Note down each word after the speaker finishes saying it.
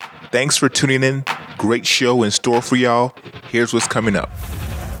Thanks for tuning in. Great show in store for y'all. Here's what's coming up.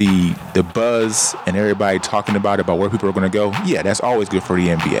 The buzz and everybody talking about where people are going to go, yeah, that's always good for the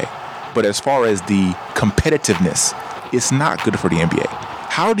NBA. But as far as the competitiveness, it's not good for the NBA.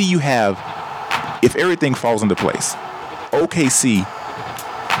 How do you have, if everything falls into place, OKC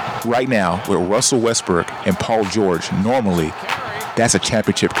right now with Russell Westbrook and Paul George, normally that's a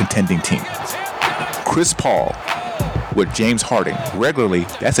championship contending team. Chris Paul with James Harden, regularly,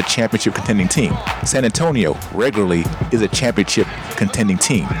 that's a championship contending team. San Antonio, regularly, is a championship contending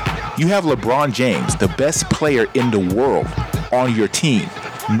team. You have LeBron James, the best player in the world, on your team.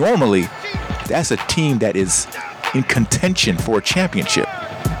 Normally, that's a team that is in contention for a championship.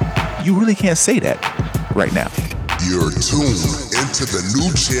 You really can't say that right now. You're tuned into the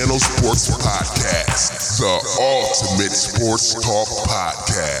New Channel Sports Podcast, the ultimate sports talk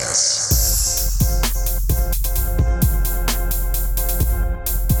podcast.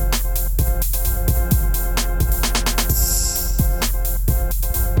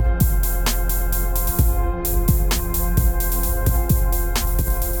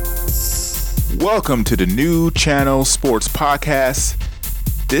 Welcome to the New Channel Sports Podcast.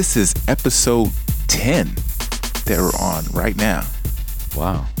 This is episode 10 that we're on right now.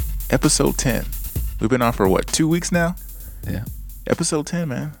 Wow. Episode 10. We've been on for what, 2 weeks now? Yeah. Episode 10,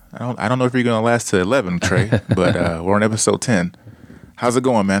 man. I don't know if you're going to last to 11, Trey, but we're on episode 10. How's it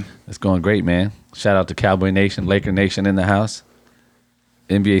going, man? It's going great, man. Shout out to Cowboy Nation, Laker Nation in the house.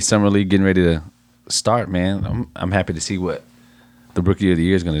 NBA Summer League getting ready to start, man. I'm happy to see what the Rookie of the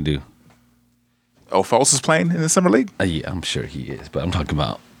Year is going to do. Oh, Fultz is playing in the Summer League? Yeah, I'm sure he is, but I'm talking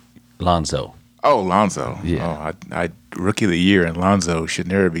about Lonzo. Oh, Lonzo. Yeah. Oh, Rookie of the Year and Lonzo should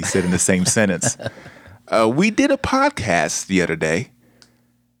never be said in the same sentence. We did a podcast the other day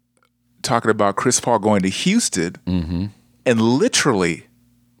talking about Chris Paul going to Houston, and literally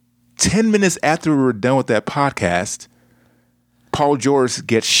 10 minutes after we were done with that podcast, Paul George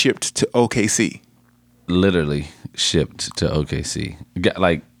gets shipped to OKC. Literally shipped to OKC.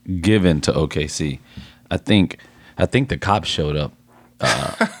 Given to OKC. I think the cops showed up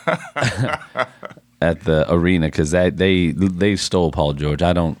at the arena because they stole Paul George.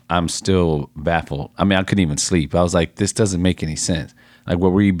 I'm still baffled. I mean, I couldn't even sleep. I was like, this doesn't make any sense. Like,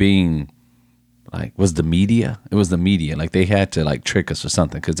 were we being was the media? It was the media. Like, they had to trick us or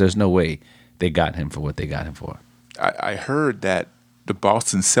something because there's no way they got him for what they got him for. I heard that the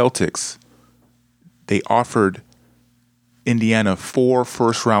Boston Celtics, they offered Indiana 4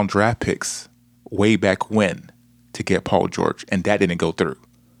 first-round draft picks way back when to get Paul George, and that didn't go through.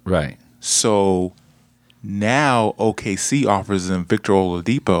 Right. So now OKC offers him Victor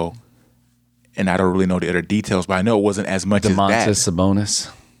Oladipo, and I don't really know the other details, but I know it wasn't as much as that. Domantas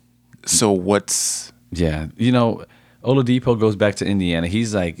Sabonis. So what's... Yeah. Oladipo goes back to Indiana.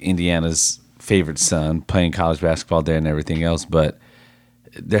 He's like Indiana's favorite son, playing college basketball there and everything else, but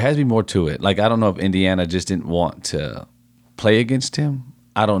there has to be more to it. I don't know if Indiana just didn't want to play against him.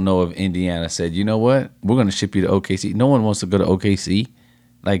 I don't know if Indiana said, you know what, we're going to ship you to OKC. No one wants to go to OKC.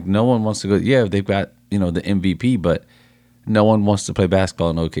 No one wants to go. Yeah, they've got, the MVP, but no one wants to play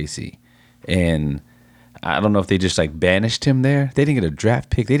basketball in OKC. And I don't know if they just banished him there. They didn't get a draft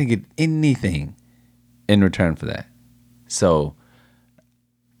pick. They didn't get anything in return for that. So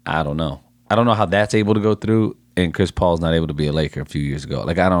I don't know. I don't know how that's able to go through, and Chris Paul's not able to be a Laker a few years ago.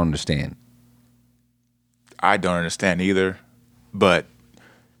 I don't understand. I don't understand either, but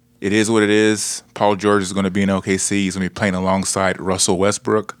it is what it is. Paul George is going to be in OKC. He's going to be playing alongside Russell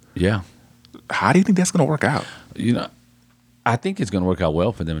Westbrook. Yeah. How do you think that's going to work out? I think it's going to work out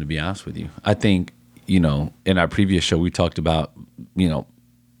well for them, to be honest with you. I think, in our previous show, we talked about,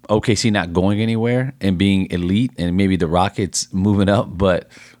 OKC not going anywhere and being elite and maybe the Rockets moving up, but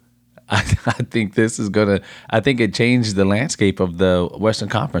I think this is I think it changed the landscape of the Western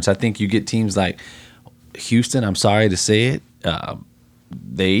Conference. I think you get teams like Houston, I'm sorry to say it, I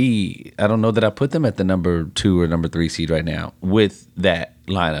don't know that I put them at the number 2 or number 3 seed right now with that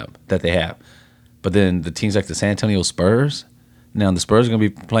lineup that they have. But then the teams like the San Antonio Spurs, now the Spurs are going to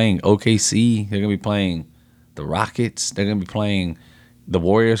be playing OKC. They're going to be playing the Rockets. They're going to be playing the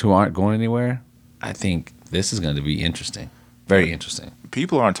Warriors, who aren't going anywhere. I think this is going to be interesting. Very interesting.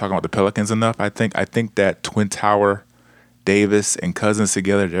 People aren't talking about the Pelicans enough. I think that Twin Tower, Davis and Cousins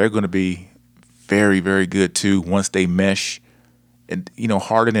together, they're going to be very, very good too once they mesh. And,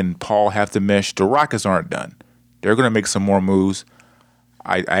 Harden and Paul have to mesh. The Rockets aren't done. They're going to make some more moves.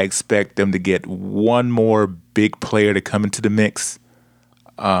 I expect them to get one more big player to come into the mix.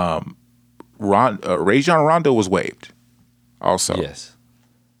 Rajon Rondo was waived also.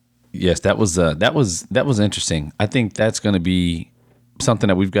 Yes, that was interesting. I think that's going to be something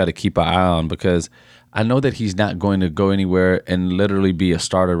that we've got to keep our eye on, because I know that he's not going to go anywhere and literally be a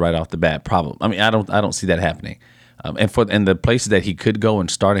starter right off the bat. Problem. I mean, I don't see that happening. And the places that he could go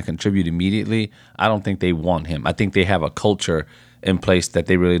and start and contribute immediately, I don't think they want him. I think they have a culture in place that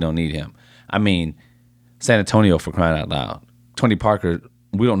they really don't need him. I mean, San Antonio, for crying out loud. Tony Parker,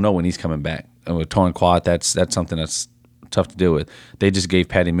 we don't know when he's coming back. And with torn quad, that's something that's tough to deal with. They just gave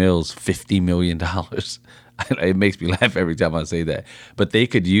Patty Mills $50 million. It makes me laugh every time I say that. But they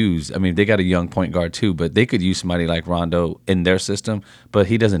could use, I mean, they got a young point guard too, but they could use somebody like Rondo in their system, but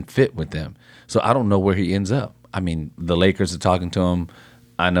he doesn't fit with them. So I don't know where he ends up. I mean, the Lakers are talking to him.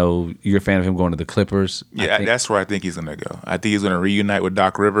 I know you're a fan of him going to the Clippers. Yeah, that's where I think he's going to go. I think he's going to reunite with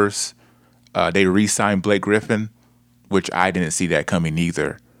Doc Rivers. They re-signed Blake Griffin, which I didn't see that coming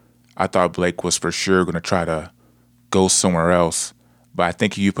either. I thought Blake was for sure going to try to go somewhere else. But I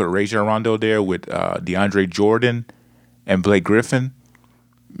think you put Rajon Rondo there with DeAndre Jordan and Blake Griffin,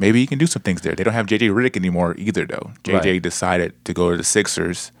 maybe he can do some things there. They don't have J.J. Redick anymore either, though. J.J. decided to go to the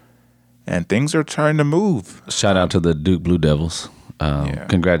Sixers, and things are trying to move. Shout out to the Duke Blue Devils.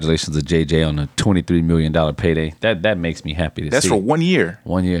 Congratulations to JJ on a $23 million payday. That makes me happy to see. That's for 1 year?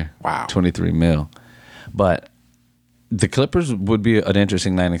 1 year. Wow. $23 million. But the Clippers would be an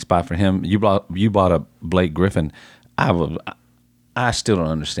interesting landing spot for him. You bought up Blake Griffin. I still don't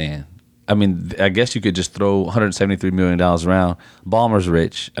understand. I mean, I guess you could just throw $173 million around. Ballmer's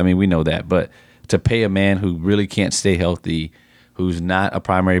rich. I mean, we know that. But to pay a man who really can't stay healthy, who's not a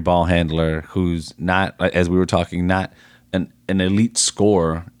primary ball handler, who's not, as we were talking, not an elite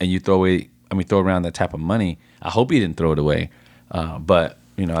scorer, and you throw around that type of money, I hope he didn't throw it away. But,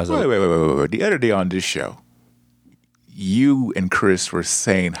 you know, Wait. The other day on this show, you and Chris were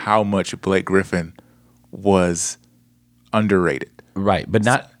saying how much Blake Griffin was underrated. Right, but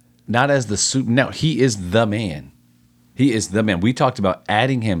not as the super. No, he is the man. He is the man. We talked about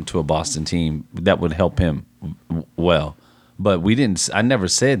adding him to a Boston team that would help him well, but we didn't. I never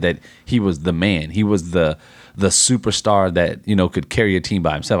said that he was the man. He was the superstar that, you know, could carry a team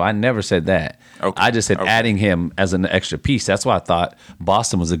by himself. I never said that. Okay. I just said adding him as an extra piece. That's why I thought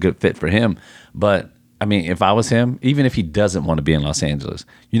Boston was a good fit for him. But I mean, if I was him, even if he doesn't want to be in Los Angeles,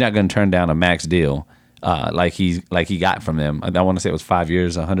 you're not going to turn down a max deal. Like he got from them. I want to say it was 5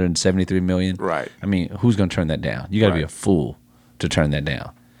 years, $173 million. Right. I mean, who's going to turn that down? You got to be a fool to turn that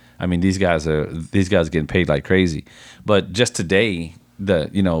down. I mean, these guys are getting paid like crazy. But just today, the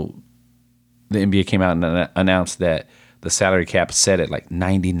NBA came out and announced that the salary cap set at like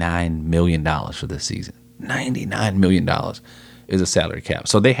 $99 million for this season. $99 million is a salary cap.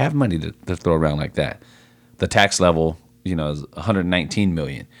 So they have money to throw around like that. The tax level, you know, is $119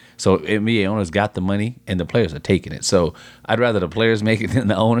 million. So NBA owners got the money, and the players are taking it. So I'd rather the players make it than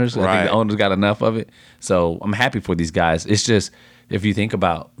the owners. I think the owners got enough of it. So I'm happy for these guys. It's just, if you think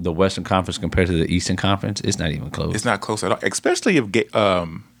about the Western Conference compared to the Eastern Conference, it's not even close. It's not close at all. Especially if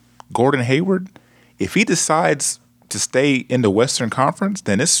Gordon Hayward, if he decides to stay in the Western Conference,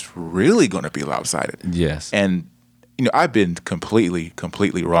 then it's really going to be lopsided. Yes. And, you know, I've been completely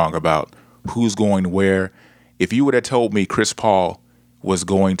wrong about who's going where. If you would have told me Chris Paul was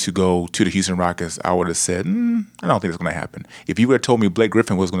going to go to the Houston Rockets, I would have said, I don't think it's going to happen. If you would have told me Blake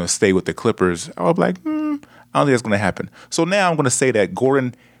Griffin was going to stay with the Clippers, I would be like, I don't think that's going to happen. So now I'm going to say that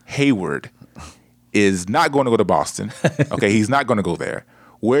Gordon Hayward is not going to go to Boston. Okay, he's not going to go there.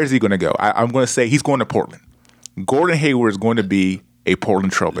 Where is he going to go? I'm going to say he's going to Portland. Gordon Hayward is going to be a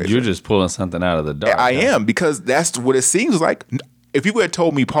Portland Trailblazer. You're just pulling something out of the dark. I am, because that's what it seems like. If you would have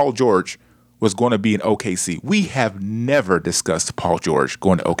told me Paul George was going to be in OKC, we have never discussed Paul George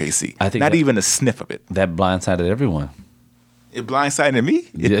going to OKC. I think not even a sniff of it. That blindsided everyone. It blindsided me.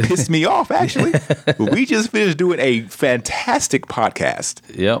 It pissed me off, actually. But we just finished doing a fantastic podcast.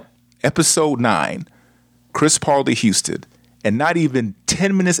 Yep. Episode 9, Chris Paul to Houston. And not even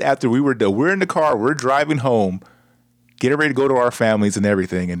 10 minutes after we were done, we're in the car, we're driving home, getting ready to go to our families and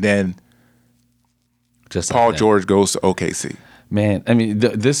everything. And then just Paul George goes to OKC. Man, I mean,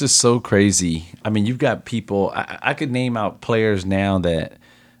 this is so crazy. I mean, you've got people, I could name out players now that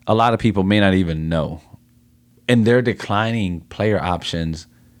a lot of people may not even know. And they're declining player options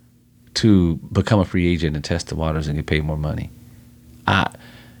to become a free agent and test the waters and get paid more money.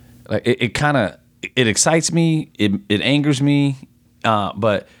 It excites me. It angers me.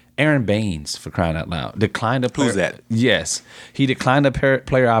 But Aaron Baines, for crying out loud, declined a player. Who's that? Yes. He declined a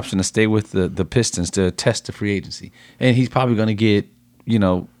player option to stay with the Pistons to test the free agency. And he's probably going to get, you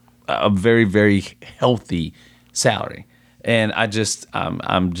know, a very, very healthy salary. And I'm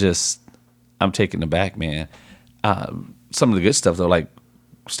taken aback, man. Some of the good stuff, though, like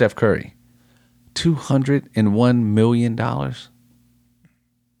Steph Curry, $201 million.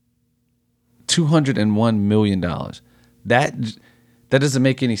 $201 million. That doesn't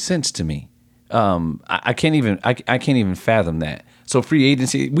make any sense to me. I can't even fathom that. So free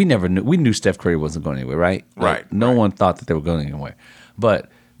agency, we knew Steph Curry wasn't going anywhere, right? Right. No one thought that they were going anywhere. But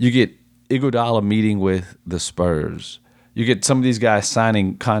you get Iguodala meeting with the Spurs. You get some of these guys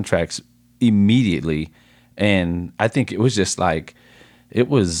signing contracts immediately, and I think it was like a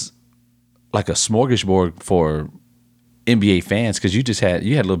smorgasbord for NBA fans because you had a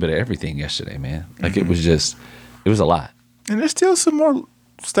little bit of everything yesterday, man. Like it was a lot. And there's still some more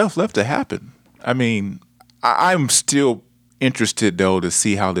stuff left to happen. I mean, I'm still interested, though, to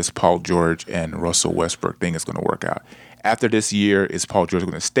see how this Paul George and Russell Westbrook thing is going to work out. After this year, is Paul George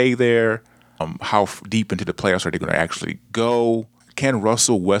going to stay there? How deep into the playoffs are they going to actually go? Can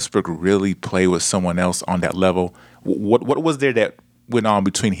Russell Westbrook really play with someone else on that level? What was there that went on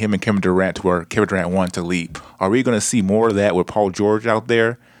between him and Kevin Durant where Kevin Durant wanted to leave? Are we going to see more of that with Paul George out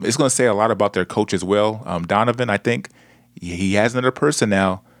there? It's going to say a lot about their coach as well. Donovan, I think, he has another person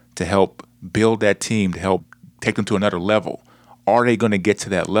now to help build that team, to help take them to another level. Are they going to get to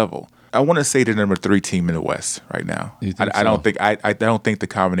that level? I want to say they're number 3 team in the West right now. I don't think the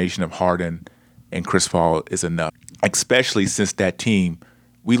combination of Harden and Chris Paul is enough, especially since that team,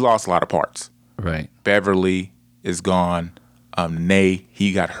 we lost a lot of parts. Right. Beverly is gone. Ney,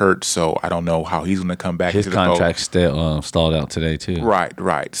 he got hurt, so I don't know how he's going to come back. His contract stalled out today too.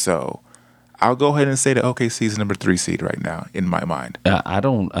 Right. So I'll go ahead and say that OKC is number 3 seed right now in my mind. I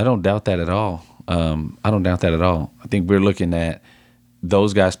don't doubt that at all. I don't doubt that at all. I think we're looking at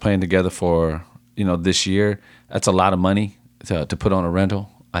those guys playing together for this year. That's a lot of money to put on a rental.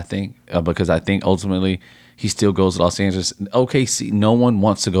 I think because I think ultimately he still goes to Los Angeles. OKC. No one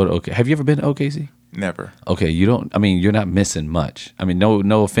wants to go to OKC. Have you ever been to OKC? Never. Okay, you don't. I mean, you're not missing much. I mean,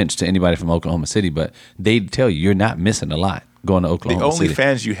 no offense to anybody from Oklahoma City, but they tell you you're not missing a lot going to Oklahoma City. The only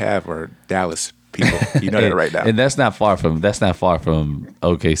fans you have are Dallas people. You know that right now. And that's not far from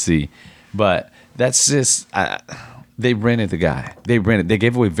OKC, but that's just they rented the guy. They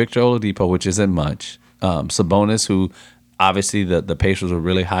gave away Victor Oladipo, which isn't much. Sabonis, who obviously the Pacers were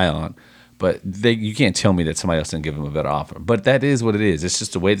really high on. But you can't tell me that somebody else didn't give him a better offer. But that is what it is. It's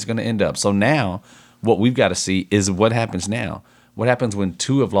just the way it's going to end up. So now what we've got to see is what happens now. What happens when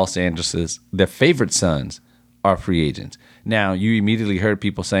 2 of Los Angeles, their favorite sons, are free agents. Now, you immediately heard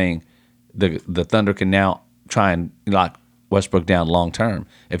people saying the Thunder can now try and lock Westbrook down long term.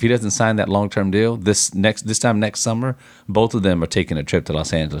 If he doesn't sign that long term deal this time next summer, both of them are taking a trip to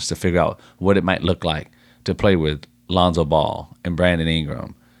Los Angeles to figure out what it might look like to play with Lonzo Ball and Brandon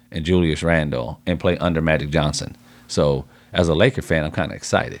Ingram and Julius Randle and play under Magic Johnson. So as a Laker fan, I'm kind of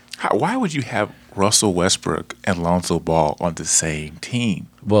excited. Why would you have Russell Westbrook and Lonzo Ball on the same team?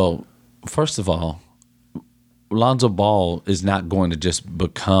 Well, first of all, Lonzo Ball is not going to just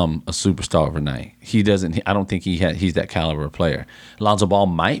become a superstar overnight. He doesn't. I don't think he's that caliber of player. Lonzo Ball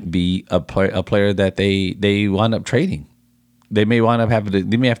might be a player that they wind up trading. They may wind up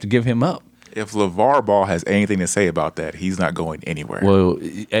they may have to give him up. If LeVar Ball has anything to say about that, he's not going anywhere. Well,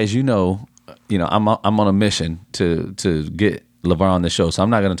 as you know, I'm on a mission to get LeVar on the show, so I'm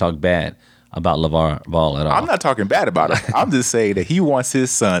not going to talk bad about LeVar Ball at all. I'm not talking bad about him. I'm just saying that he wants his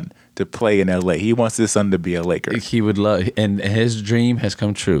son to play in LA. He wants his son to be a Laker. He would love, and his dream has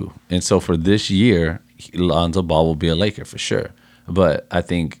come true. And so for this year, Lonzo Ball will be a Laker for sure. But I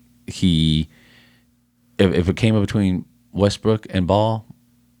think if it came up between Westbrook and Ball,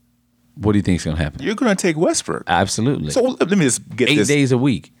 what do you think is going to happen? You're going to take Westbrook. Absolutely. So let me just get 8 days a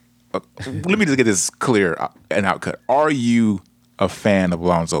week. Let me just get this clear and outcut. Are you a fan of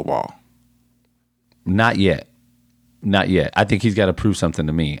Lonzo Ball? Not yet. I think he's got to prove something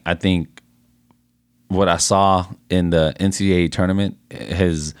to me. I think what I saw in the NCAA tournament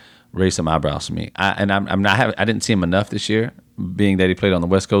has raised some eyebrows for me. I didn't see him enough this year, being that he played on the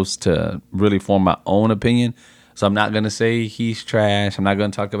West Coast, to really form my own opinion. So I'm not going to say he's trash. I'm not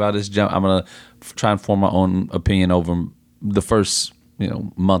going to talk about his jump. I'm going to try and form my own opinion over the first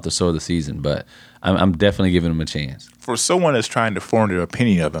month or so of the season. But I'm definitely giving him a chance. For someone that's trying to form their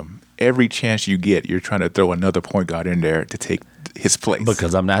opinion of him, every chance you get, you're trying to throw another point guard in there to take his place.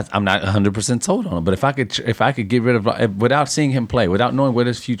 Because I'm not 100% sold on him. But if I could get rid of, without seeing him play, without knowing what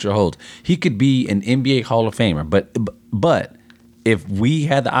his future holds, he could be an NBA Hall of Famer. But if we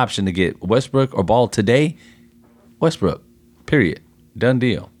had the option to get Westbrook or Ball today, Westbrook, period, done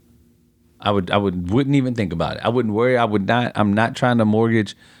deal. I wouldn't even think about it. I wouldn't worry. I'm not trying to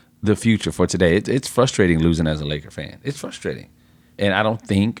mortgage the future for today. It's frustrating losing as a Laker fan. It's frustrating, and I don't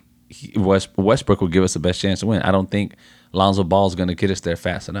think Westbrook will give us the best chance to win. I don't think Lonzo Ball is going to get us there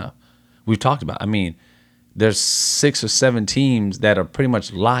fast enough. We've talked about. I mean, there's 6 or 7 teams that are pretty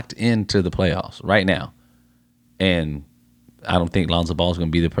much locked into the playoffs right now. And I don't think Lonzo Ball is going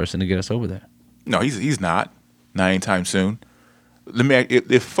to be the person to get us over there. No, he's not anytime soon. Let me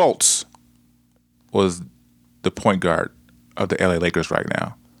if Fultz was the point guard of the LA Lakers right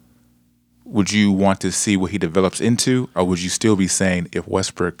now, would you want to see what he develops into, or would you still be saying if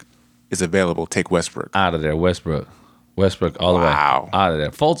Westbrook is available, take Westbrook? Out of there, Westbrook all the way Wow. out of there.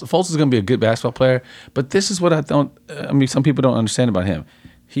 Fultz is going to be a good basketball player, but this is what some people don't understand about him.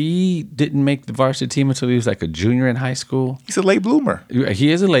 He didn't make the varsity team until he was like a junior in high school. He's a late bloomer.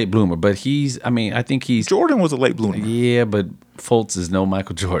 He is a late bloomer, but I think he's Jordan was a late bloomer. Yeah, but Fultz is no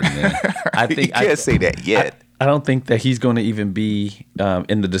Michael Jordan. Man. You can't say that yet. I don't think that he's going to even be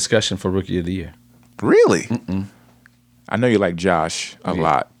in the discussion for Rookie of the Year. Really? I know you like Josh a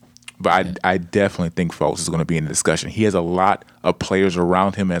lot, but I definitely think Fultz is going to be in the discussion. He has a lot of players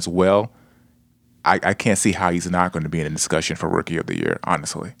around him as well. I can't see how he's not going to be in the discussion for Rookie of the Year,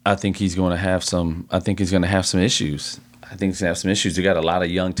 honestly. I think he's going to have some issues. They got a lot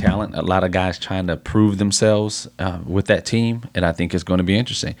of young talent, a lot of guys trying to prove themselves with that team, and I think it's going to be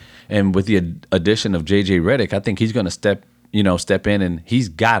interesting. And with the addition of J.J. Redick, I think he's going to step in, and he's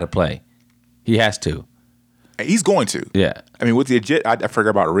got to play. He has to. He's going to. Yeah. I mean, with I forgot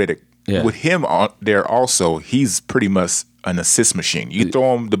about Redick. Yeah. With him on there also, he's pretty much an assist machine. You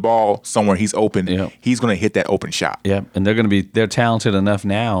throw him the ball somewhere he's open, he's going to hit that open shot. Yeah, and they're talented enough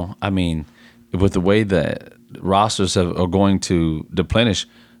now. I mean, with the way that rosters are going to deplenish,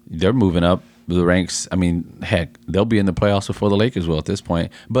 they're moving up the ranks. I mean, heck, they'll be in the playoffs before the Lakers will at this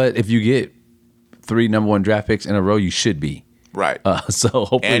point. But if you get 3 number 1 draft picks in a row, you should be. Right. So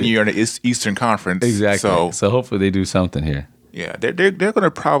hopefully, and you're in the Eastern Conference. Exactly. So hopefully they do something here. Yeah, they're going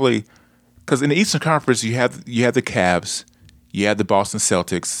to probably, because in the Eastern Conference you have the Cavs, you have the Boston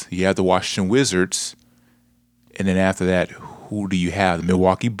Celtics, you have the Washington Wizards, and then after that, who do you have? The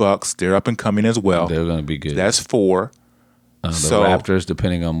Milwaukee Bucks. They're up and coming as well. They're going to be good. That's 4. The Raptors,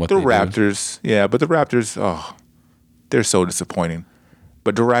 depending on what the they Raptors, do. Yeah, but the Raptors, they're so disappointing.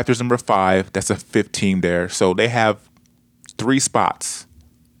 But the Raptors number 5, that's a 5th team there, so they have 3 spots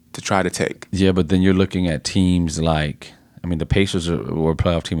to try to take. Yeah, but then you're looking at teams like, I mean, the Pacers were a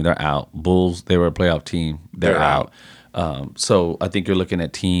playoff team. They're out. Bulls, they were a playoff team. They're out. So I think you're looking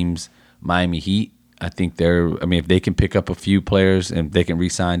at teams, Miami Heat. I think if they can pick up a few players and they can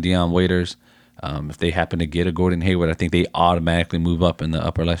re-sign Dion Waiters, if they happen to get a Gordon Hayward, I think they automatically move up in the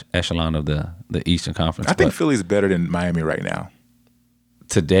upper echelon of the Eastern Conference. I think Philly's better than Miami right now.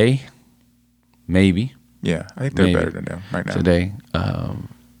 Today, maybe. Yeah, I think they're better than them right now. Today,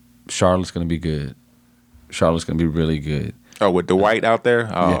 Charlotte's going to be good. Charlotte's going to be really good. Oh, with Dwight out there?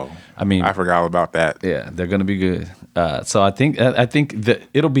 Oh, yeah. I mean, I forgot all about that. Yeah, they're going to be good. So I think that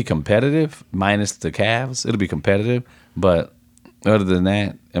it'll be competitive, minus the Cavs. It'll be competitive, but other than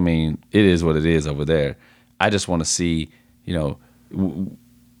that, I mean, it is what it is over there. I just want to see,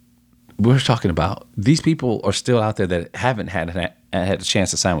 we're talking about these people are still out there that haven't had a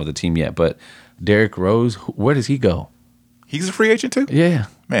chance to sign with the team yet. But Derrick Rose, where does he go? He's a free agent too? Yeah.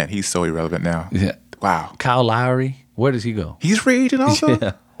 Man, he's so irrelevant now. Yeah. Wow. Kyle Lowry, where does he go? He's a free agent also?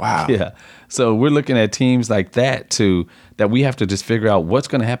 Yeah. Wow. Yeah. So we're looking at teams like that that we have to just figure out what's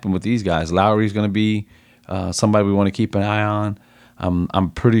going to happen with these guys. Lowry's going to be somebody we want to keep an eye on.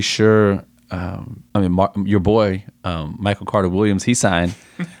 I'm pretty sure. Your boy Michael Carter Williams, he signed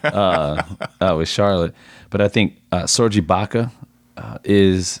with Charlotte, but I think Serge Ibaka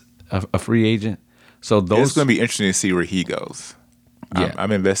is a free agent. So it's going to be interesting to see where he goes. Yeah.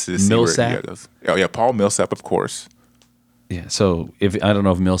 I'm invested to see where he goes. Oh yeah, Paul Millsap, of course. Yeah. So I don't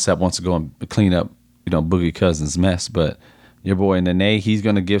know if Millsap wants to go and clean up, Boogie Cousins' mess, but your boy Nene, he's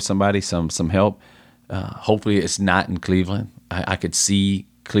going to give somebody some help. Hopefully, it's not in Cleveland. I could see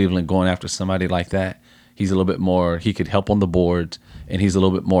Cleveland going after somebody like that. He's a little bit more. He could help on the boards, and he's a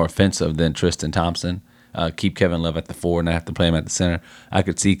little bit more offensive than Tristan Thompson. Keep Kevin Love at the 4 and I have to play him at the center. I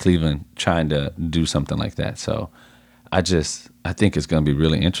could see Cleveland trying to do something like that. So I think it's going to be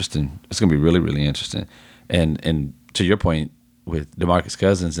really interesting. It's going to be really, really interesting. And to your point with DeMarcus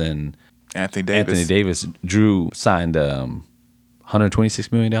Cousins and Anthony Davis, Drew signed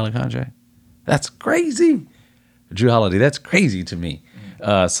 $126 million contract. That's crazy. Drew Holiday, that's crazy to me.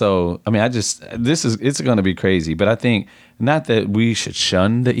 So, I mean, it's going to be crazy. But I think not that we should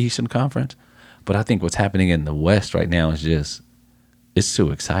shun the Eastern Conference, but I think what's happening in the West right now is it's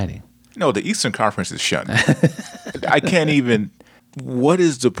too exciting. No, the Eastern Conference is shunned. I can't even. What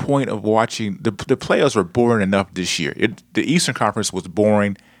is the point of watching? The playoffs were boring enough this year. The Eastern Conference was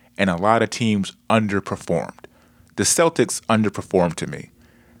boring, and a lot of teams underperformed. The Celtics underperformed to me.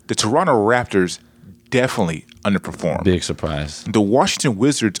 The Toronto Raptors definitely underperformed. Big surprise. The Washington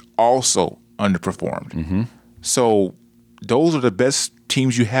Wizards also underperformed. So those are the best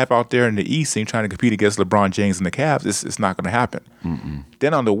teams you have out there in the East, and trying to compete against LeBron James and the Cavs. It's not going to happen.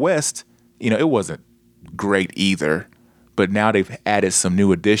 Then on the West, it wasn't great either, but now they've added some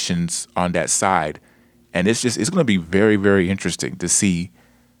new additions on that side, and it's going to be very, very interesting to see.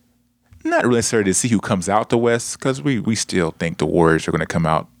 Not really necessarily to see who comes out the West, because we still think the Warriors are going to come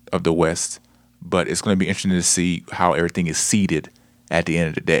out of the West, but it's going to be interesting to see how everything is seeded at the end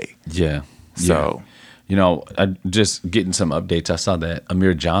of the day. Yeah. So, I just getting some updates. I saw that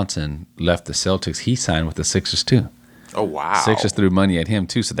Amir Johnson left the Celtics. He signed with the Sixers too. oh wow, Sixers threw money at him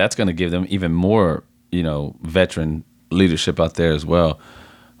too, so that's going to give them even more, veteran leadership out there as well,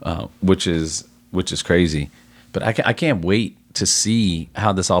 which is crazy. But I can't wait to see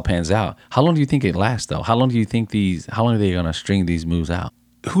how this all pans out. How long do you think it lasts, though? How long are they going to string these moves out?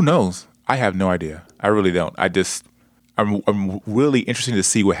 Who knows? I have no idea. I really don't. I'm really interested to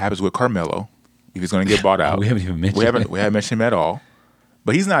see what happens with Carmelo, if he's going to get bought out. We haven't even mentioned we haven't mentioned him at all.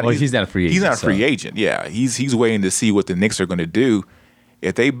 But he's not. Well, he's not a free agent. He's not a free agent. Yeah, he's waiting to see what the Knicks are going to do.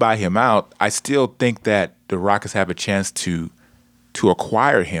 If they buy him out, I still think that the Rockets have a chance to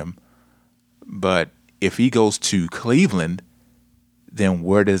acquire him. But if he goes to Cleveland, then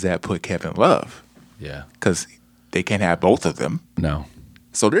where does that put Kevin Love? Yeah, because they can't have both of them. No.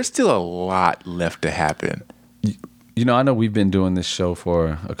 So there's still a lot left to happen. I know we've been doing this show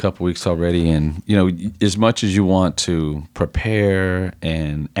for a couple weeks already, and as much as you want to prepare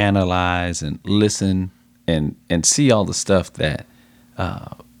and analyze and listen and see all the stuff that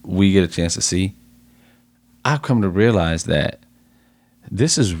we get a chance to see, I've come to realize that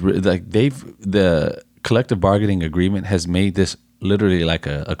this is the collective bargaining agreement has made this literally like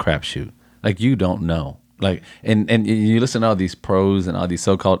a crapshoot. Like, you don't know. Like, and you listen to all these pros and all these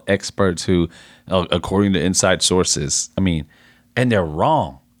so-called experts who, according to inside sources, and they're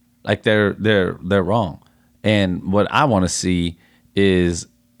wrong. Like, they're wrong. And what I want to see is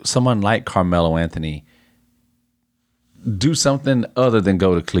someone like Carmelo Anthony do something other than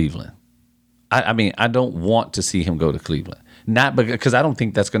go to Cleveland. I don't want to see him go to Cleveland. Not because I don't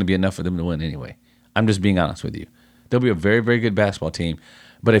think that's going to be enough for them to win anyway. I'm just being honest with you. They'll be a very, very good basketball team.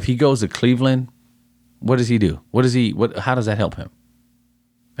 But if he goes to Cleveland, what does he do? How does that help him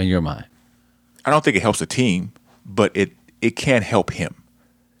in your mind? I don't think it helps the team, but it can help him.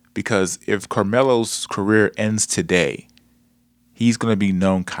 Because if Carmelo's career ends today, he's going to be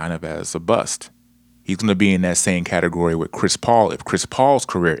known kind of as a bust. He's going to be in that same category with Chris Paul if Chris Paul's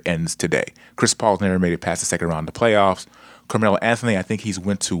career ends today. Chris Paul's never made it past the second round of the playoffs. Carmelo Anthony, I think he's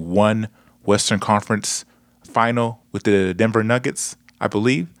went to one Western Conference final with the Denver Nuggets, I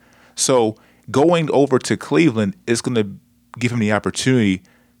believe. So going over to Cleveland is going to give him the opportunity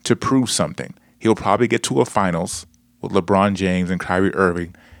to prove something. He'll probably get to a finals with LeBron James and Kyrie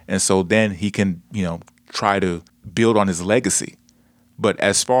Irving, and so then he can, try to build on his legacy. But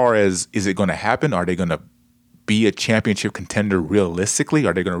as far as, is it going to happen? Are they going to be a championship contender realistically?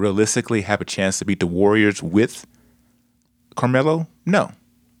 Are they going to realistically have a chance to beat the Warriors with Carmelo? No.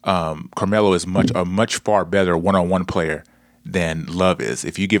 Carmelo is a much far better one-on-one player than Love is.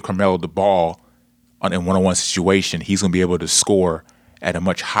 If you give Carmelo the ball in a one-on-one situation, he's going to be able to score at a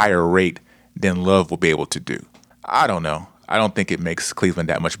much higher rate than Love will be able to do. I don't know. I don't think it makes Cleveland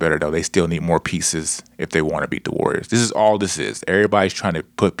that much better, though. They still need more pieces if they want to beat the Warriors. This is all this is. Everybody's trying to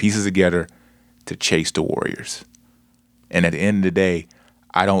put pieces together to chase the Warriors. And at the end of the day,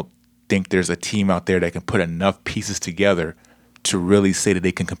 I don't think there's a team out there that can put enough pieces together to really say that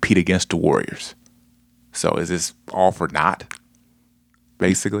they can compete against the Warriors. So is this all for naught,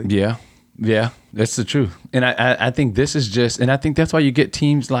 basically? Yeah, that's the truth. And I think this is just, and I think that's why you get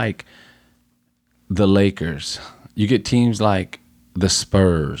teams like the Lakers. You get teams like the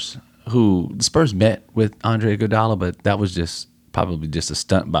Spurs, who the Spurs met with Andre Iguodala, but that was probably just a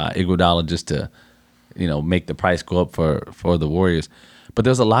stunt by Iguodala just to, make the price go up for the Warriors. But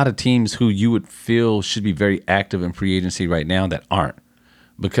there's a lot of teams who you would feel should be very active in free agency right now that aren't.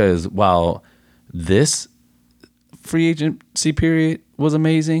 Because while this free agency period was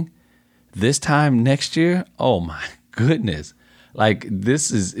amazing, this time next year, oh my goodness. Like,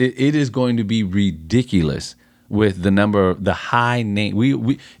 it is going to be ridiculous with the high name.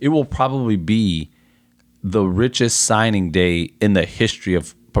 It will probably be the richest signing day in the history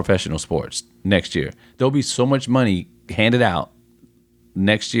of professional sports next year. There'll be so much money handed out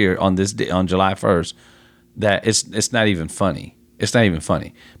next year on this day, on July 1st, that it's not even funny. It's not even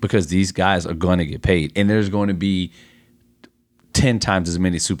funny because these guys are going to get paid, and there's going to be 10 times as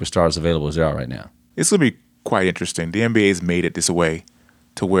many superstars available as there are right now. It's going to be quite interesting. The NBA's made it this way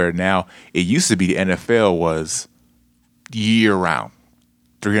to where now it used to be the NFL was year round,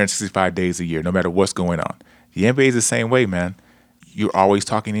 365 days a year, no matter what's going on. The NBA is the same way, man. You're always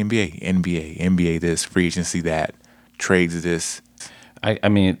talking NBA this, free agency that, trades this. I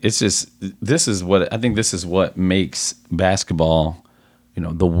mean, it's just this is what makes basketball,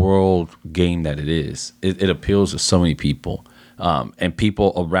 the world game that it is. It appeals to so many people, and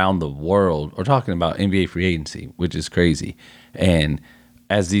people around the world are talking about NBA free agency, which is crazy. And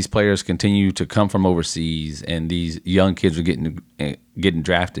as these players continue to come from overseas, and these young kids are getting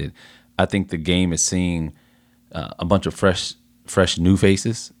drafted, I think the game is seeing a bunch of fresh new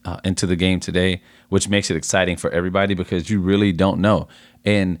faces into the game today, which makes it exciting for everybody because you really don't know.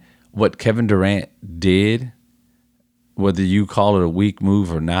 And what Kevin Durant did, whether you call it a weak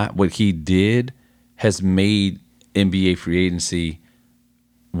move or not, what he did has made NBA free agency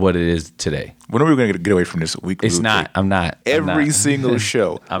what it is today. When are we going to get away from this week? It's not. I'm not. Every single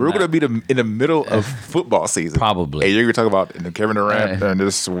show. We're going to be in the middle of football season. Probably. Hey, you're going to talk about Kevin Durant and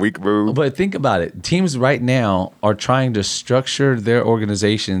this week move. But think about it. Teams right now are trying to structure their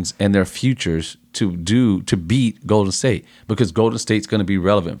organizations and their futures to beat Golden State because Golden State's going to be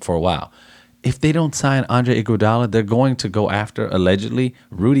relevant for a while. If they don't sign Andre Iguodala, they're going to go after, allegedly,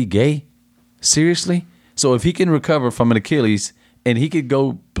 Rudy Gay. Seriously? So if he can recover from an Achilles and he could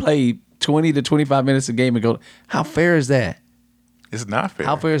go play 20 to 25 minutes a game and go, how fair is that? It's not fair.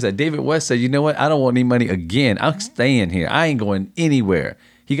 How fair is that? David West said, you know what? I don't want any money again. I'm staying here. I ain't going anywhere.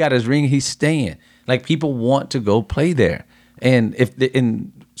 He got his ring. He's staying. Like, people want to go play there. And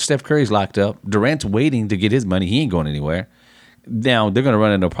Steph Curry's locked up. Durant's waiting to get his money. He ain't going anywhere. Now, they're going to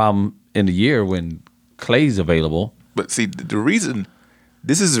run into a problem in the year when Clay's available. But see,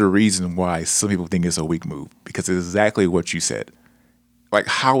 this is the reason why some people think it's a weak move, because it's exactly what you said. Like,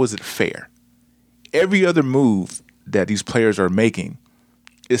 how is it fair? Every other move that these players are making,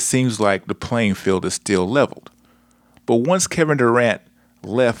 it seems like the playing field is still leveled. But once Kevin Durant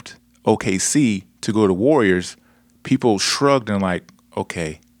left OKC to go to Warriors, people shrugged and like,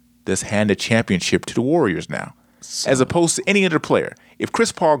 okay, let's hand the championship to the Warriors now. As opposed to any other player. If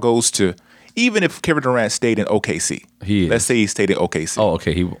Chris Paul goes to, even if Kevin Durant stayed in OKC, let's say he stayed in OKC. Oh,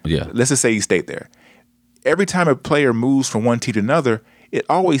 okay. Let's just say he stayed there. Every time a player moves from one team to another, it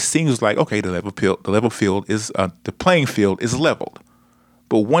always seems like, okay, the playing field is leveled.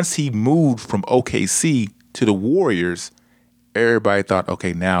 But once he moved from OKC to the Warriors, everybody thought,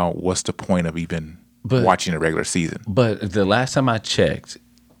 okay, now what's the point of even watching a regular season? But the last time I checked,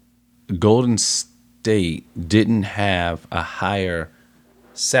 Golden State didn't have a higher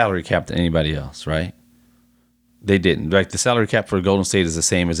salary cap than anybody else, right? They didn't. Like, the salary cap for Golden State is the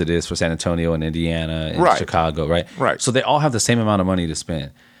same as it is for San Antonio and Indiana and Chicago, right? Right. So they all have the same amount of money to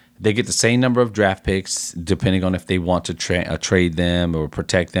spend. They get the same number of draft picks, depending on if they want to trade them or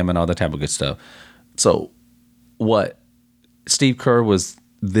protect them and all that type of good stuff. So what? Steve Kerr was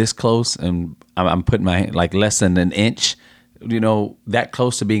this close, and I'm putting my hand, like, less than an inch, that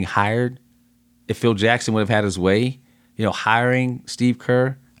close to being hired. If Phil Jackson would have had his way, hiring Steve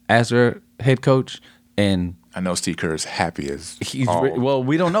Kerr as their head coach. And I know Steve Kerr is happy as well,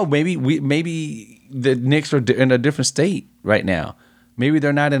 we don't know. Maybe the Knicks are in a different state right now. Maybe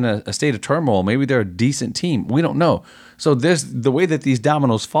they're not in a state of turmoil. Maybe they're a decent team. We don't know. So there's the way that these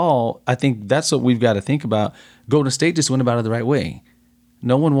dominoes fall. I think that's what we've got to think about. Golden State just went about it the right way.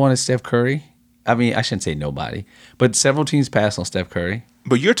 No one wanted Steph Curry. I mean, I shouldn't say nobody, but several teams passed on Steph Curry.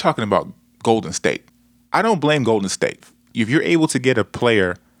 But you're talking about Golden State. I don't blame Golden State. If you're able to get a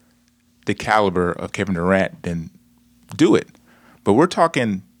player the caliber of Kevin Durant, then do it. But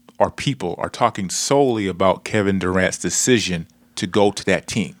our people are talking solely about Kevin Durant's decision to go to that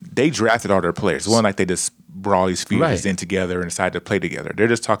team. They drafted all their players. It wasn't like they just brought all these futures in together and decided to play together. They're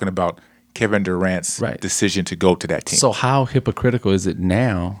just talking about Kevin Durant's decision to go to that team. So how hypocritical is it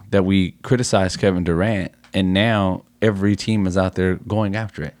now that we criticize Kevin Durant and now every team is out there going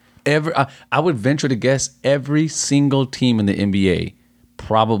after it? I would venture to guess every single team in the NBA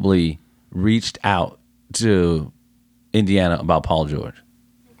probably reached out to Indiana about Paul George.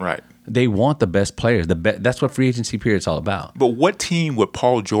 Right. They want the best players. That's what free agency period is all about. But what team would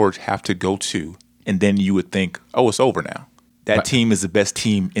Paul George have to go to, and then you would think, oh, it's over now? That team is the best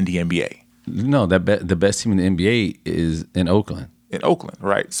team in the NBA. No, the best team in the NBA is in Oakland. In Oakland,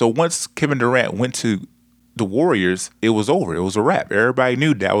 right. So once Kevin Durant went to the Warriors, it was over. It was a wrap. Everybody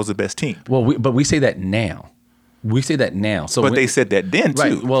knew that was the best team. Well, but we say that now. So, but they said that then too.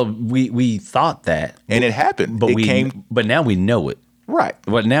 Right. Well, we thought that, and it happened. But now we know it. Right.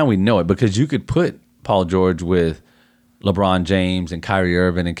 But now we know it because you could put Paul George with LeBron James and Kyrie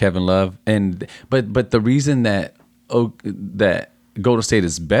Irving and Kevin Love, but the reason that Golden State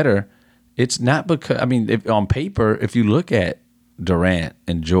is better, it's not because on paper, if you look at Durant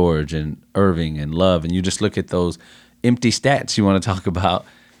and George and Irving and Love, and you just look at those empty stats you want to talk about,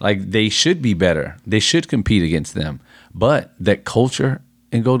 like they should be better. They should compete against them. But that culture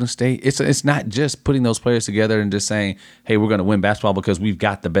in Golden State, it's not just putting those players together and just saying, hey, we're going to win basketball because we've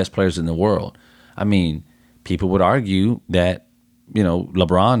got the best players in the world. I mean, people would argue that,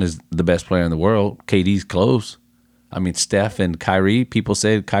 LeBron is the best player in the world. KD's close. I mean, Steph and Kyrie, people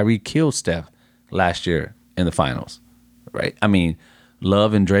said Kyrie killed Steph last year in the finals, right? I mean,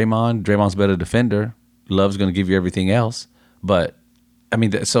 Love and Draymond's a better defender. Love's going to give you everything else. But,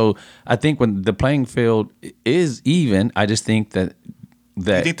 so I think when the playing field is even, I just think that you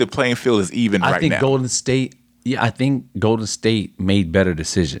think the playing field is even right now? I think Golden State made better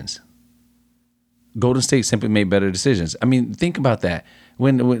decisions. Golden State simply made better decisions. I mean, think about that.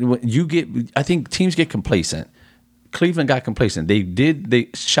 When you get, I think teams get complacent. Cleveland got complacent. They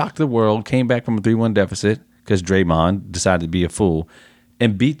shocked the world, came back from a 3-1 deficit because Draymond decided to be a fool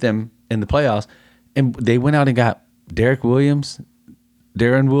and beat them in the playoffs. And they went out and got Deron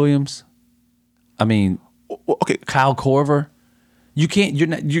Williams. I mean, okay, Kyle Korver. You can't.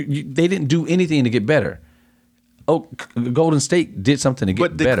 They didn't do anything to get better. Oh, Golden State did something to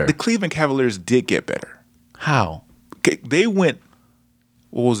get better. The Cleveland Cavaliers did get better. How? Okay, they went.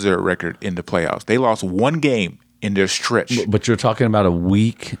 What was their record in the playoffs? They lost one game in their stretch. But you're talking about a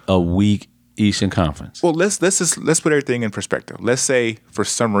weak Eastern Conference. Well, let's put everything in perspective. Let's say for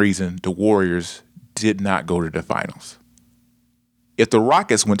some reason the Warriors did not go to the finals. If the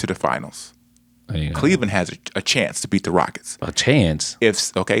Rockets went to the finals, Cleveland has a chance to beat the Rockets. A chance?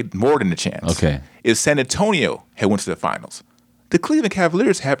 More than a chance. Okay. If San Antonio had went to the finals, the Cleveland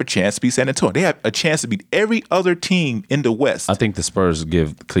Cavaliers have a chance to beat San Antonio. They have a chance to beat every other team in the West. I think the Spurs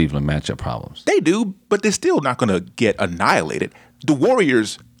give Cleveland matchup problems. They do, but they're still not going to get annihilated. The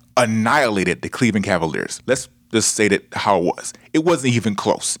Warriors annihilated the Cleveland Cavaliers. Let's just say that how it was. It wasn't even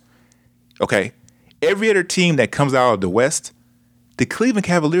close. Okay? Every other team that comes out of the West, the Cleveland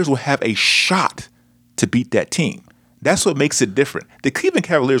Cavaliers will have a shot to beat that team. That's what makes it different. The Cleveland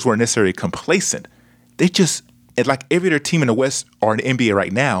Cavaliers weren't necessarily complacent. They just, like every other team in the West or in the NBA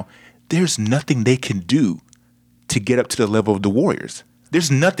right now, there's nothing they can do to get up to the level of the Warriors.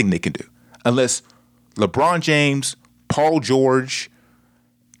 There's nothing they can do unless LeBron James, Paul George,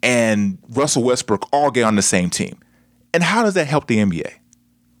 and Russell Westbrook all get on the same team. And how does that help the NBA?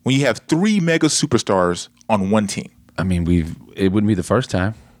 When you have 3 mega superstars on one team. I mean, it wouldn't be the first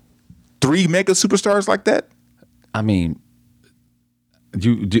time. 3 mega superstars like that? I mean,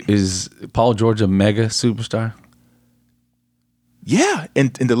 is Paul George a mega superstar? Yeah,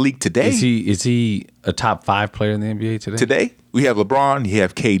 in the league today. Is he a top 5 player in the NBA today? Today, we have LeBron, you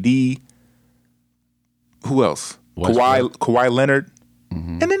have KD. Who else? Kawhi Leonard.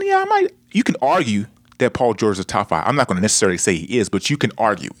 Mm-hmm. And then you can argue that Paul George is a top 5. I'm not going to necessarily say he is, but you can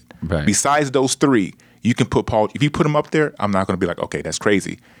argue it. Right. Besides those 3, you can put Paul. If you put him up there, I'm not going to be like, okay, that's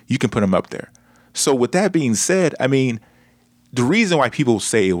crazy. You can put him up there. So with that being said, I mean, the reason why people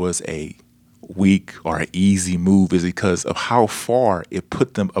say it was a weak or an easy move is because of how far it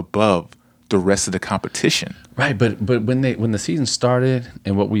put them above the rest of the competition. Right, but when the season started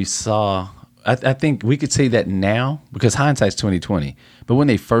and what we saw, I think we could say that now because hindsight's 2020. But when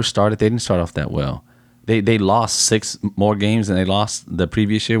they first started, they didn't start off that well. They lost 6 more games than they lost the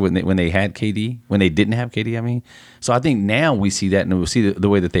previous year when they had KD. When they didn't have KD, I mean. So I think now we see that and we see the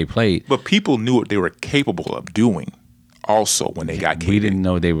way that they played. But people knew what they were capable of doing. Also, when they got KD, we didn't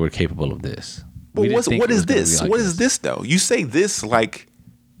know they were capable of this. But what is this? What is this though? You say this like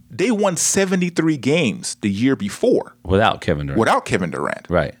they won 73 games the year before without Kevin Durant.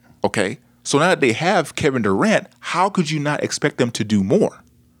 Right. Okay. So now that they have Kevin Durant, how could you not expect them to do more?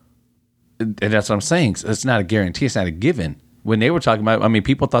 And that's what I'm saying. It's not a guarantee. It's not a given. When they were talking about, I mean,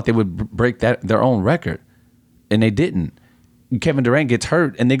 people thought they would break their own record, and they didn't. Kevin Durant gets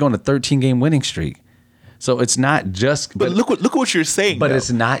hurt, and they go on a 13-game winning streak. So it's not just. But look what you're saying. But though.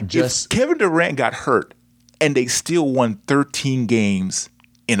 It's not just. If Kevin Durant got hurt, and they still won 13 games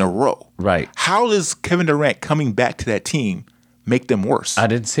in a row. Right. How does Kevin Durant coming back to that team make them worse? I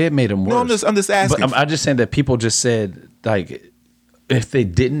didn't say it made them worse. No, I'm just asking. But I'm just saying that people just said like. If they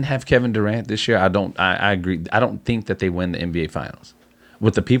didn't have Kevin Durant this year, I agree. I don't think that they win the NBA Finals.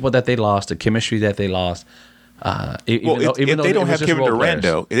 With the people that they lost, the chemistry that they lost. If they don't have Kevin Durant,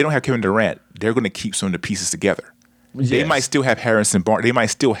 though, if they don't have Kevin Durant, they're going to keep some of the pieces together. Yes. They might still have Harrison Barnes. They might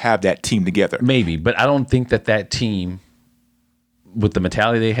still have that team together. Maybe, but I don't think that team, with the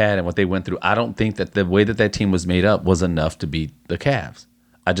mentality they had and what they went through, I don't think that the way that team was made up was enough to beat the Cavs.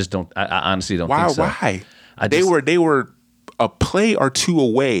 I just don't. I honestly don't think so. Why? They were a play or two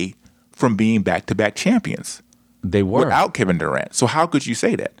away from being back-to-back champions. They were without Kevin Durant. So how could you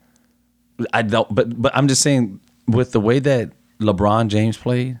say that? I don't. But I'm just saying, with the way that LeBron James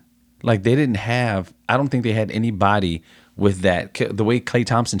played, like they didn't have. I don't think they had anybody with that. The way Klay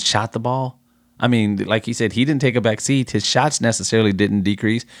Thompson shot the ball. I mean, like he said, he didn't take a back seat. His shots necessarily didn't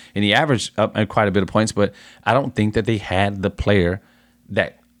decrease, and he averaged up quite a bit of points. But I don't think that they had the player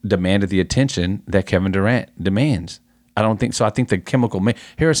that demanded the attention that Kevin Durant demands. I don't think so. I think the chemical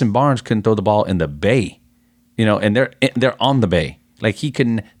Harrison Barnes couldn't throw the ball in the bay, and they're on the bay. Like he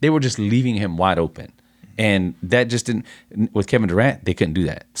couldn't. They were just leaving him wide open, and that just didn't. With Kevin Durant, they couldn't do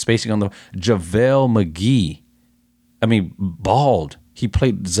that. Spacing on the JaVale McGee. I mean, balled. He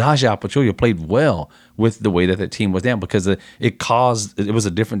played. Zaza Pachulia played well with the way that the team was down because it was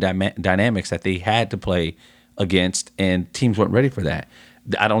a different dynamics that they had to play against, and teams weren't ready for that.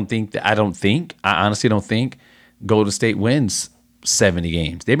 I honestly don't think Golden State wins 70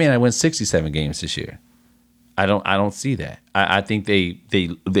 games. They may not win 67 games this year. I don't see that. I think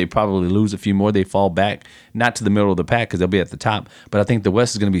they probably lose a few more. They fall back, not to the middle of the pack because they'll be at the top. But I think the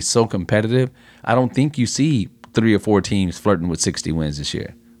West is going to be so competitive. I don't think you see 3 or 4 teams flirting with 60 wins this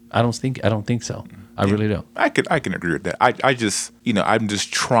year. I don't think so. I really don't. I can agree with that. I just I'm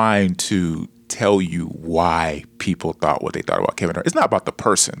just trying to tell you why people thought what they thought about Kevin Durant. It's not about the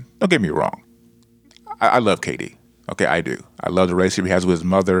person. Don't get me wrong. I love KD. Okay, I do. I love the relationship he has with his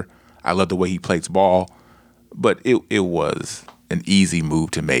mother. I love the way he plays ball. But it was an easy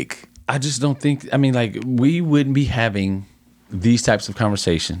move to make. I just don't think. I mean, like we wouldn't be having these types of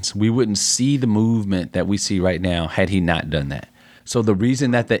conversations. We wouldn't see the movement that we see right now had he not done that. So the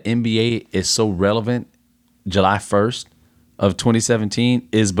reason that the NBA is so relevant July 1st of 2017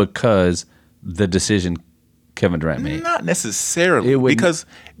 is because the decision Kevin Durant made. Not necessarily. Because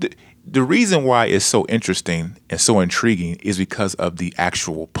the reason why it's so interesting and so intriguing is because of the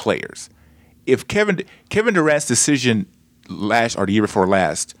actual players. If Kevin Durant's decision last or the year before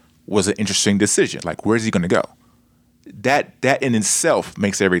last was an interesting decision, like where's he going to go? That in itself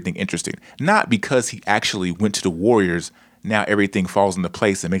makes everything interesting. Not because he actually went to the Warriors, now everything falls into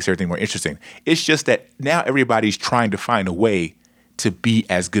place and makes everything more interesting. It's just that now everybody's trying to find a way to be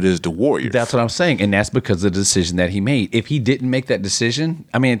as good as the Warriors. That's what I'm saying, and that's because of the decision that he made. If he didn't make that decision,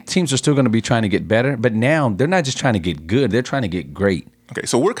 I mean, teams are still going to be trying to get better, but now they're not just trying to get good, they're trying to get great. Okay,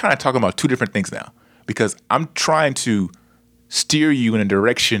 so we're kind of talking about two different things now because I'm trying to steer you in a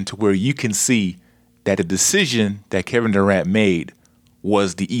direction to where you can see that the decision that Kevin Durant made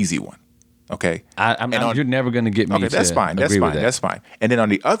was the easy one. Okay, you're never going to get me. Okay, that's fine. That's fine. And then on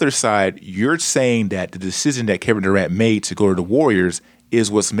the other side, you're saying that the decision that Kevin Durant made to go to the Warriors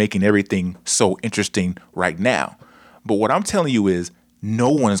is what's making everything so interesting right now. But what I'm telling you is, no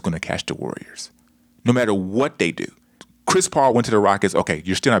one is going to catch the Warriors, no matter what they do. Chris Paul went to the Rockets. Okay,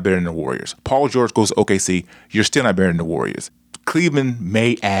 you're still not better than the Warriors. Paul George goes to OKC. You're still not better than the Warriors. Cleveland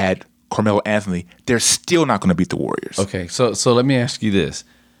may add Carmelo Anthony. They're still not going to beat the Warriors. Okay, so let me ask you this.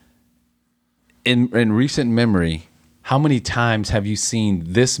 In recent memory, how many times have you seen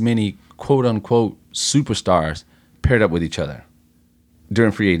this many quote-unquote superstars paired up with each other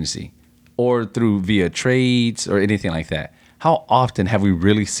during free agency or via trades or anything like that? How often have we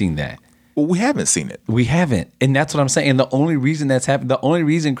really seen that? Well, we haven't seen it. We haven't. And that's what I'm saying. And the only reason that's happened, the only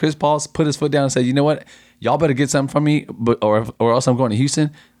reason Chris Paul put his foot down and said, you know what, y'all better get something from me or else I'm going to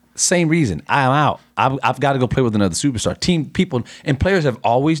Houston. Same reason. I'm out. I've got to go play with another superstar. Team people and players have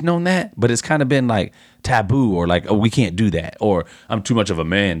always known that, but it's kind of been like taboo or like, oh, we can't do that, or I'm too much of a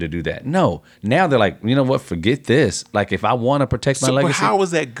man to do that. No, now they're like, you know what? Forget this. Like, if I want to protect my legacy, but how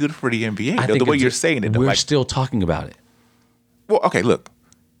is that good for the NBA? The way you're saying it, we're still talking about it. Well, okay, look.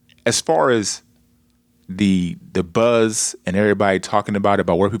 As far as the buzz and everybody talking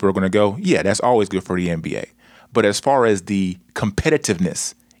about where people are going to go, yeah, that's always good for the NBA. But as far as the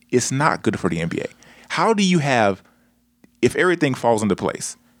competitiveness, it's not good for the NBA. How do you have, if everything falls into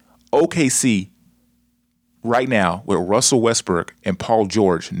place, OKC right now with Russell Westbrook and Paul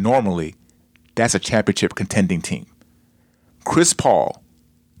George, normally that's a championship contending team. Chris Paul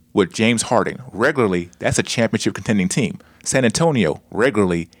with James Harden, regularly that's a championship contending team. San Antonio,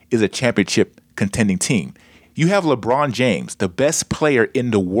 regularly, is a championship contending team. You have LeBron James, the best player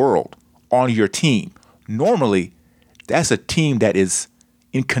in the world, on your team. Normally, that's a team that is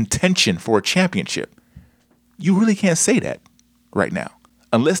in contention for a championship. You really can't say that right now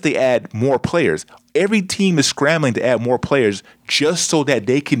unless they add more players. Every team is scrambling to add more players just so that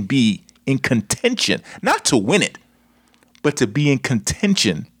they can be in contention, not to win it, but to be in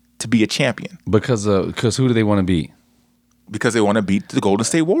contention to be a champion. Because who do they want to beat? because they want to beat the Golden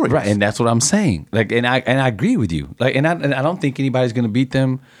State Warriors. Right, and that's what I'm saying. Like, and I agree with you. Like, and I don't think anybody's going to beat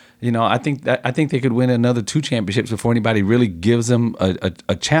them. You know, I think they could win another 2 championships before anybody really gives them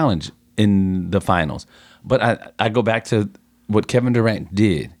a challenge in the finals. But I go back to what Kevin Durant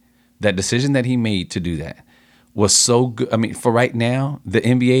did. That decision that he made to do that was so good. I mean, for right now, the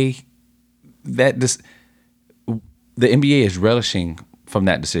NBA is relishing from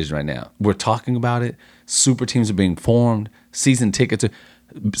that decision right now. We're talking about it. Super teams are being formed. Season tickets are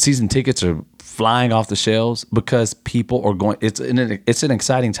flying off the shelves because people are going. It's an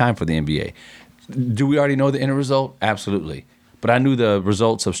exciting time for the NBA. Do we already know the end result? Absolutely. But I knew the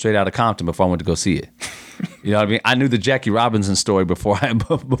results of Straight Outta Compton before I went to go see it. You know what I mean? I knew the Jackie Robinson story before I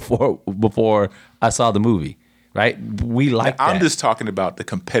saw the movie. Right? We like that. I'm just talking about the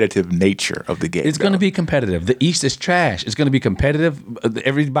competitive nature of the game. It's going to be competitive. The East is trash. It's going to be competitive.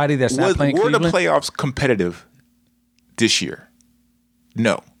 Everybody that's not playing Cleveland. Were the playoffs competitive this year?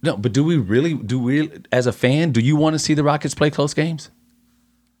 No. No, but do we as a fan, do you want to see the Rockets play close games?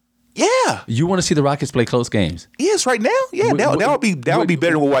 Yeah. You want to see the Rockets play close games? Yes, right now? Yeah, that would be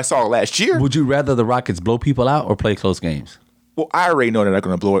better than what I saw last year. Would you rather the Rockets blow people out or play close games? Well, I already know they're not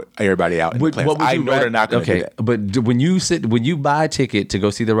going to blow everybody out in the playoffs. I know they're not going to do that. But when you buy a ticket to go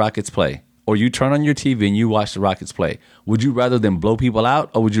see the Rockets play, or you turn on your TV and you watch the Rockets play, would you rather them blow people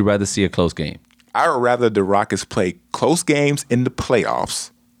out or would you rather see a close game? I would rather the Rockets play close games in the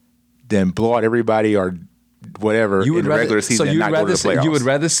playoffs than blow out everybody or whatever in the regular season and not go to the playoffs. You would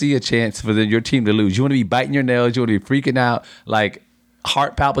rather see a chance for your team to lose. You want to be biting your nails. You want to be freaking out, like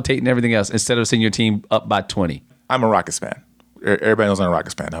heart palpitating and everything else, instead of seeing your team up by 20. I'm a Rockets fan. Everybody knows I'm a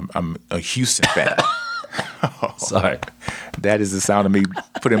Rockets fan. I'm a Houston fan. Sorry. That is the sound of me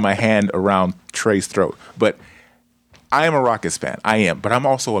putting my hand around Trey's throat. But I am a Rockets fan. I am. But I'm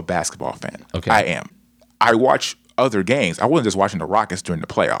also a basketball fan. Okay. I am. I watch other games. I wasn't just watching the Rockets during the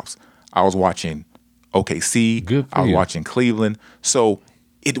playoffs. I was watching OKC. Good for I was you. watching Cleveland. So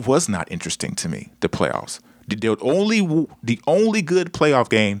it was not interesting to me, the playoffs. The only good playoff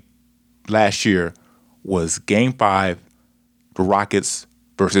game last year was Game 5, the Rockets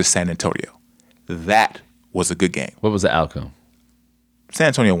versus San Antonio. That was a good game. What was the outcome? San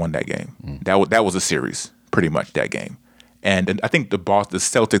Antonio won that game. That was a series, pretty much, that game. And I think the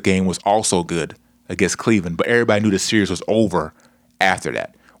Celtic game was also good against Cleveland, but everybody knew the series was over after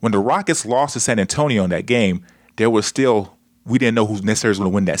that. When the Rockets lost to San Antonio in that game, we didn't know who necessarily was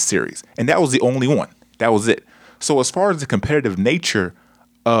going to win that series. And that was the only one. That was it. So as far as the competitive nature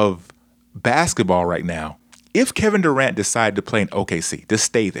of basketball right now, if Kevin Durant decided to play in OKC, to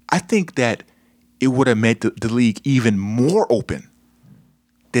stay there, I think that it would have made the league even more open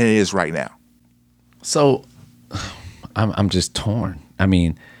than it is right now. So I'm just torn. I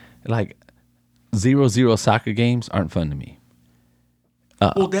mean, like 0-0 soccer games aren't fun to me.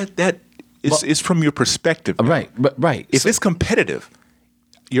 Well, that is from your perspective. Right, but right. If it's competitive,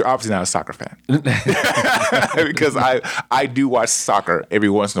 you're obviously not a soccer fan. Because I do watch soccer every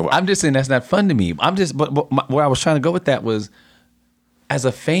once in a while. I'm just saying that's not fun to me. But where I was trying to go with that was, as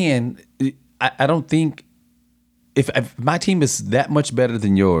a fan, I don't think if my team is that much better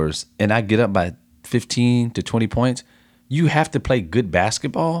than yours and I get up by 15 to 20 points, you have to play good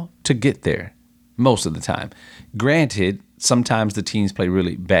basketball to get there most of the time. Granted, sometimes the teams play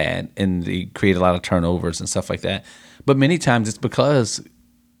really bad and they create a lot of turnovers and stuff like that. But many times it's because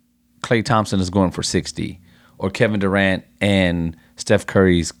Klay Thompson is going for 60, or Kevin Durant and Steph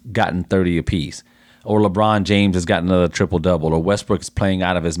Curry's gotten 30 apiece, or LeBron James has gotten another triple-double, or Westbrook is playing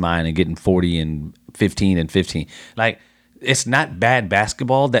out of his mind and getting 40 and 15 and 15. Like, it's not bad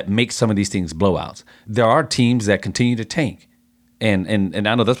basketball that makes some of these things blowouts. There are teams that continue to tank. And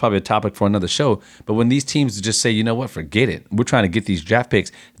I know that's probably a topic for another show, but when these teams just say, you know what, forget it, we're trying to get these draft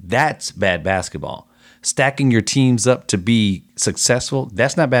picks, that's bad basketball. Stacking your teams up to be successful,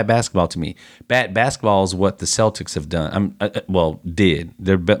 that's not bad basketball to me. Bad basketball is what the Celtics have done. Did.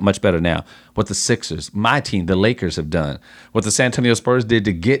 They're much better now. What the Sixers, my team, the Lakers have done. What the San Antonio Spurs did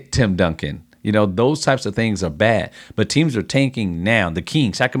to get Tim Duncan. You know, those types of things are bad. But teams are tanking now.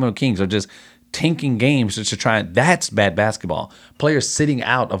 The Sacramento Kings are just tanking games just to try. That's bad basketball. Players sitting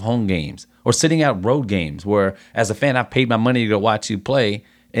out of home games or sitting out road games where, as a fan, I've paid my money to go watch you play,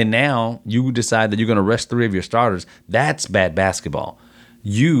 and now you decide that you're going to rest 3 of your starters. That's bad basketball.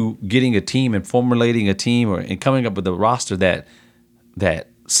 You getting a team and formulating a team and coming up with a roster that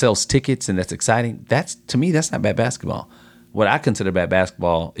sells tickets and that's exciting, to me, that's not bad basketball. What I consider bad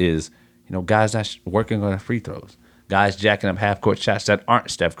basketball is, guys not working on free throws, guys jacking up half-court shots that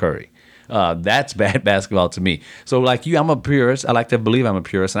aren't Steph Curry. That's bad basketball to me. So like you, I'm a purist. I like to believe I'm a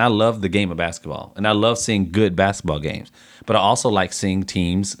purist, and I love the game of basketball, and I love seeing good basketball games. But I also like seeing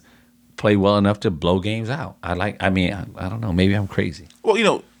teams play well enough to blow games out. I don't know. Maybe I'm crazy.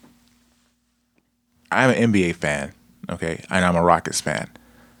 Well, I'm an NBA fan, okay, and I'm a Rockets fan.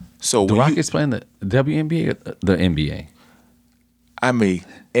 So The Rockets playing the WNBA or the NBA? I'm a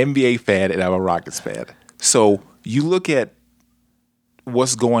NBA fan and I'm a Rockets fan. So you look at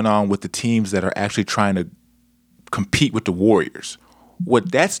what's going on with the teams that are actually trying to compete with the Warriors.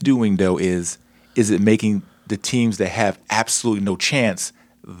 What that's doing, though, is it making the teams that have absolutely no chance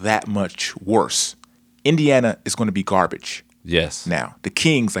that much worse. Indiana is going to be garbage. Yes. Now, the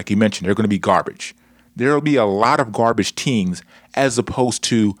Kings, like you mentioned, they're going to be garbage. There will be a lot of garbage teams as opposed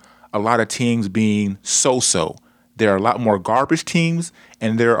to a lot of teams being so-so. There are a lot more garbage teams,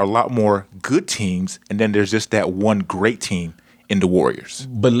 and there are a lot more good teams, and then there's just that one great team in the Warriors.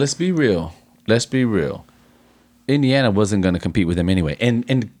 But let's be real. Indiana wasn't going to compete with them anyway.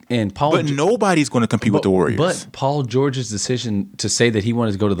 And Paul. But nobody's going to compete with the Warriors. But Paul George's decision to say that he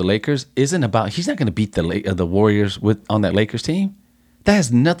wanted to go to the Lakers isn't about. He's not going to beat the Warriors on that Lakers team. That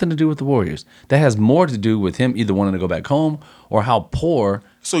has nothing to do with the Warriors. That has more to do with him either wanting to go back home or how poor.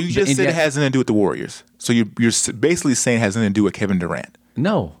 So you just said it has nothing to do with the Warriors. So you're basically saying it has nothing to do with Kevin Durant.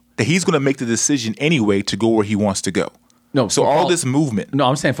 No. That he's going to make the decision anyway to go where he wants to go. No. So all this movement. No,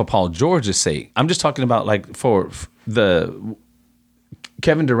 I'm saying for Paul George's sake. I'm just talking about like for the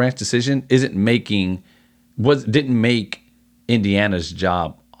Kevin Durant's decision didn't make Indiana's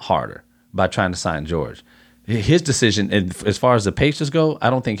job harder by trying to sign George. His decision, and as far as the Pacers go, I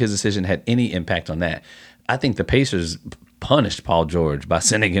don't think his decision had any impact on that. I think the Pacers punished Paul George by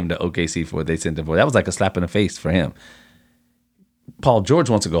sending him to OKC for what they sent him for. That was like a slap in the face for him. Paul George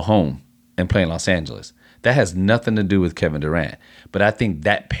wants to go home and play in Los Angeles. That has nothing to do with Kevin Durant. But I think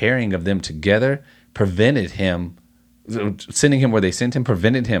that pairing of them together prevented him, sending him where they sent him,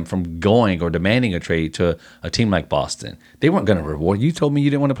 prevented him from going or demanding a trade to a team like Boston. They weren't going to reward you. Told me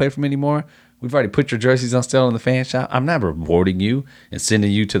you didn't want to play for them anymore. We've already put your jerseys on sale in the fan shop. I'm not rewarding you and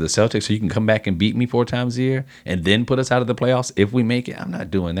sending you to the Celtics so you can come back and beat me 4 times a year and then put us out of the playoffs if we make it. I'm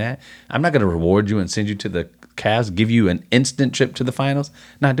not doing that. I'm not going to reward you and send you to the Cavs, give you an instant trip to the finals.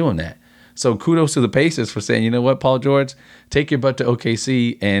 Not doing that. So kudos to the Pacers for saying, you know what, Paul George, take your butt to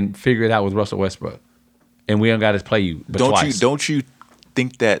OKC and figure it out with Russell Westbrook. And we don't got to play you but twice. Don't you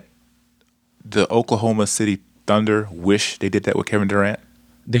think that the Oklahoma City Thunder wish they did that with Kevin Durant?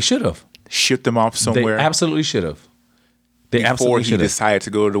 They should have. Shipped him off somewhere. They absolutely should have. Before he decided to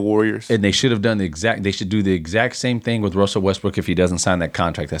go to the Warriors. And they should have done they should do the exact same thing with Russell Westbrook if he doesn't sign that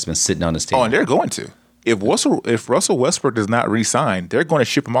contract that's been sitting on his table. Oh, and they're going to. If Russell Westbrook does not re-sign, they're going to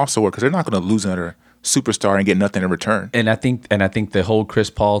ship him off somewhere because they're not going to lose another superstar and get nothing in return. And I think the whole Chris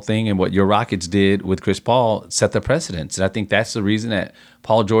Paul thing and what your Rockets did with Chris Paul set the precedence. And I think that's the reason that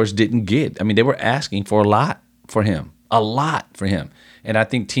Paul George didn't get. I mean, they were asking for a lot for him. And I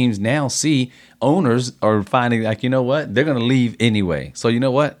think teams now see owners are finding like, you know what? They're going to leave anyway. So you know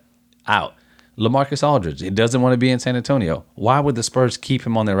what? Out. LaMarcus Aldridge, he doesn't want to be in San Antonio. Why would the Spurs keep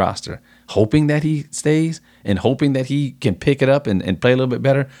him on their roster? Hoping that he stays and hoping that he can pick it up and play a little bit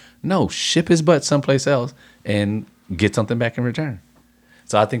better? No, ship his butt someplace else and get something back in return.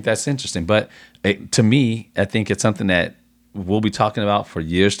 So I think that's interesting. But to me, I think it's something that we'll be talking about for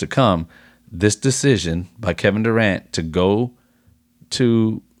years to come. This decision by Kevin Durant to go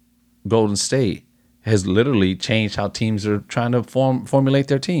to Golden State has literally changed how teams are trying to formulate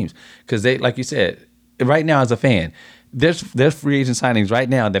their teams. Because they, like you said, right now as a fan, there's free agent signings right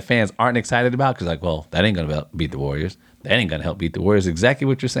now that fans aren't excited about because like, well, that ain't going to beat the Warriors. That ain't going to help beat the Warriors. Exactly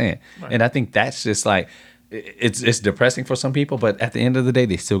what you're saying. Right. And I think that's just like, it's depressing for some people, but at the end of the day,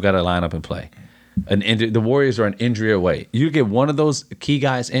 they still got to line up and play. The Warriors are an injury away. You get one of those key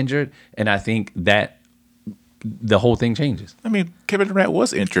guys injured, and I think that the whole thing changes. I mean, Kevin Durant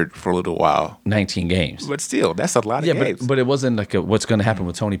was injured for a little while. 19 games. But still, that's a lot of games. But it wasn't like what's going to happen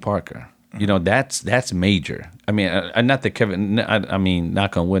with Tony Parker. You know, that's major. I mean, not that Kevin, I mean,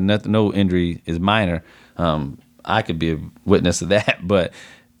 knock on wood, no injury is minor. I could be a witness of that. But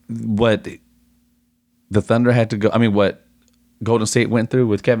what the Thunder had to go, I mean, what Golden State went through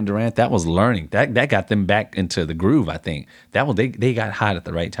with Kevin Durant, that was learning. That got them back into the groove, I think. They got hot at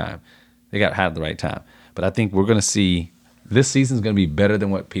the right time. But I think we're going to see this season is going to be better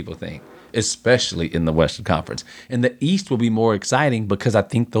than what people think, especially in the Western Conference. And the East will be more exciting because I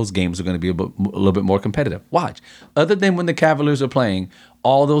think those games are going to be a little bit more competitive. Watch. Other than when the Cavaliers are playing,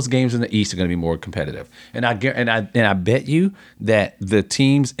 all those games in the East are going to be more competitive. And I bet you that the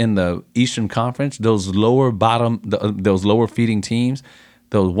teams in the Eastern Conference, those lower feeding teams,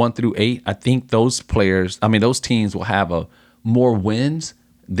 those 1 through 8, I think those teams will have more wins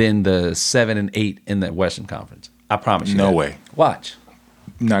than the 7 and 8 in the Western Conference. I promise you. No that. way. Watch.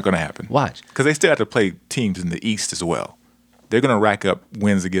 Not going to happen. Watch. Because they still have to play teams in the East as well. They're going to rack up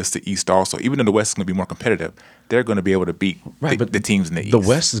wins against the East also. Even though the West is going to be more competitive, they're going to be able to beat the teams in the East. The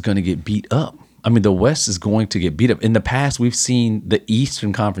West is going to get beat up. I mean, the West is going to get beat up. In the past, we've seen the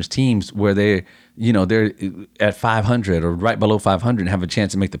Eastern Conference teams where they're at 500 or right below 500 and have a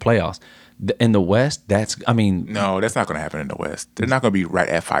chance to make the playoffs. In the West, no, that's not going to happen in the West. They're not going to be right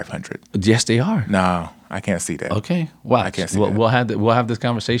at 500. Yes, they are. No, I can't see that. Okay, watch. I can't see that. We'll have this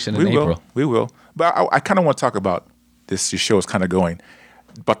conversation in April. We will. But I kind of want to talk about this show is kind of going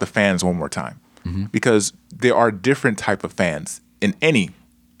about the fans one more time, because there are different type of fans in any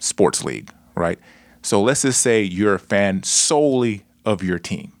sports league, right? So let's just say you're a fan solely of your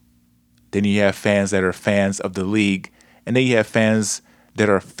team. Then you have fans that are fans of the league, and then you have fans that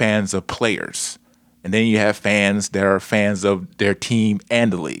are fans of players, and then you have fans that are fans of their team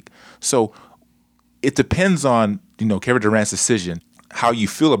and the league. So it depends on Kevin Durant's decision, how you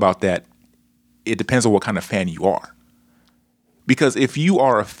feel about that. It depends on what kind of fan you are. Because if you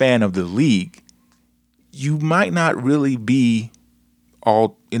are a fan of the league, you might not really be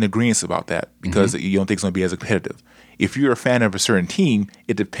all in agreement about that because you don't think it's going to be as competitive. If you're a fan of a certain team,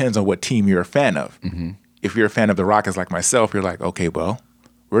 it depends on what team you're a fan of. If you're a fan of the Rockets like myself, you're like, okay, well,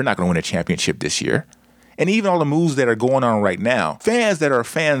 we're not going to win a championship this year. And even all the moves that are going on right now, fans that are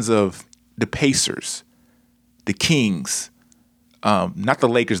fans of the Pacers, the Kings, not the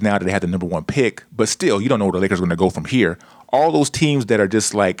Lakers now that they had the number 1 pick, but still, you don't know where the Lakers are going to go from here. All those teams that are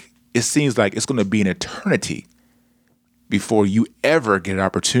just like, it seems like it's going to be an eternity before you ever get an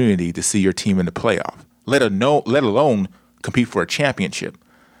opportunity to see your team in the playoff, let alone compete for a championship.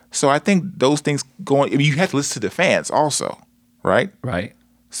 So I think those things you have to listen to the fans also, right? Right.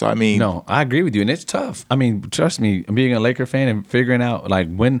 So, I mean. No, I agree with you, and it's tough. I mean, trust me, being a Laker fan and figuring out,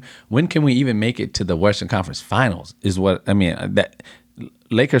 like, when can we even make it to the Western Conference Finals is what, I mean, that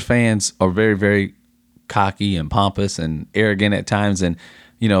Lakers fans are very, very cocky and pompous and arrogant at times, and,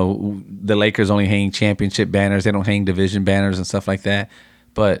 the Lakers only hang championship banners. They don't hang division banners and stuff like that.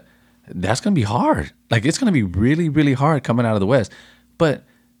 But that's going to be hard. Like, it's going to be really, really hard coming out of the West. But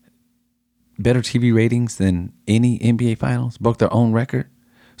better TV ratings than any NBA Finals, broke their own record.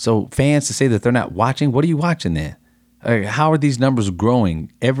 So fans to say that they're not watching, what are you watching then? Like, how are these numbers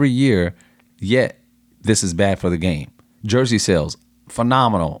growing every year, yet this is bad for the game? Jersey sales,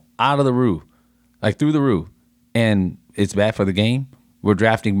 phenomenal, out of the roof, like through the roof. And it's bad for the game. We're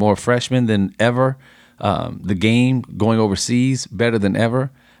drafting more freshmen than ever. The game going overseas better than ever.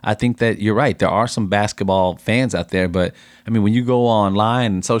 I think that you're right. There are some basketball fans out there, but I mean, when you go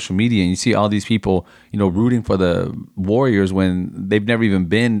online and social media and you see all these people, rooting for the Warriors when they've never even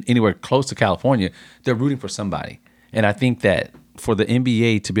been anywhere close to California, they're rooting for somebody. And I think that for the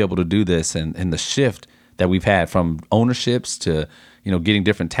NBA to be able to do this and the shift that we've had from ownerships to, getting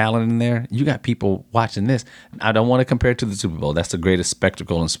different talent in there, you got people watching this. I don't want to compare it to the Super Bowl. That's the greatest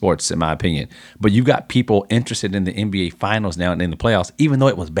spectacle in sports, in my opinion. But you got people interested in the NBA Finals now and in the playoffs, even though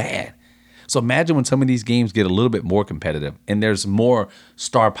it was bad. So imagine when some of these games get a little bit more competitive and there's more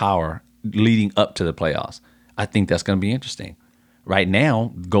star power leading up to the playoffs. I think that's going to be interesting. Right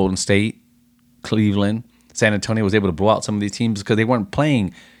now, Golden State, Cleveland, San Antonio was able to blow out some of these teams because they weren't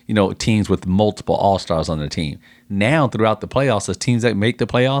playing, teams with multiple all-stars on their team. Now, throughout the playoffs, the teams that make the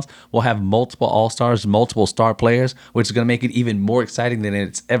playoffs will have multiple all-stars, multiple star players, which is going to make it even more exciting than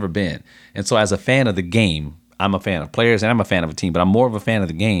it's ever been. And so as a fan of the game, I'm a fan of players and I'm a fan of a team, but I'm more of a fan of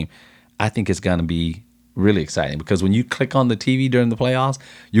the game. I think it's going to be really exciting because when you click on the TV during the playoffs,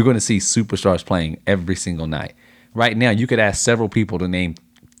 you're going to see superstars playing every single night. Right now, you could ask several people to name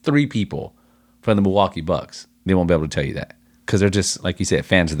 3 people from the Milwaukee Bucks. They won't be able to tell you that because they're just, like you said,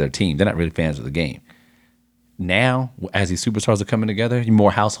 fans of their team. They're not really fans of the game. Now, as these superstars are coming together,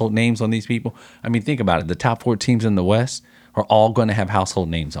 more household names on these people. I mean, think about it. The top 4 teams in the West are all going to have household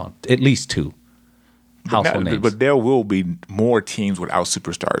names on, at least 2 household names. But there will be more teams without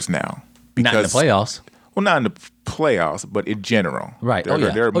superstars now. Not in the playoffs. Well, not in the playoffs, but in general. Right.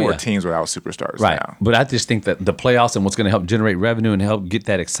 There are more teams without superstars now. But I just think that the playoffs and what's going to help generate revenue and help get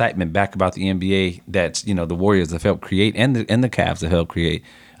that excitement back about the NBA that's, the Warriors have helped create and the Cavs have helped create.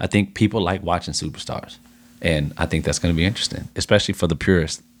 I think people like watching superstars. And I think that's going to be interesting, especially for the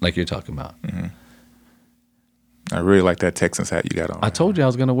purists like you're talking about. Mm-hmm. I really like that Texans hat you got on. I told you I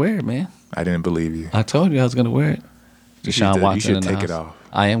was going to wear it, man. I didn't believe you. I told you I was going to wear it. Deshaun Watson. You should take it off.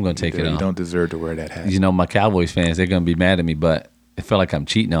 I am going to take it off. You don't deserve to wear that hat. My Cowboys fans, they're going to be mad at me, but it felt like I'm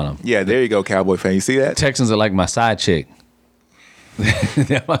cheating on them. Yeah, there you go, Cowboy fan. You see that? Texans are like my side chick.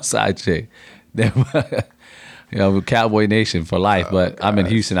 That's my side chick. Cowboy Nation for life. But I'm in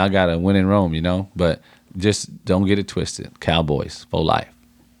Houston. I got to win in Rome, But just don't get it twisted. Cowboys for life.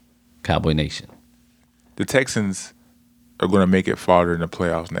 Cowboy Nation. The Texans are going to make it farther in the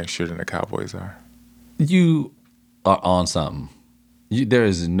playoffs next year than the Cowboys are. You are on something. There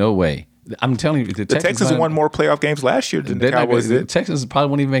is no way. I'm telling you, the Texans won more playoff games last year than the Cowboys did. The Texans probably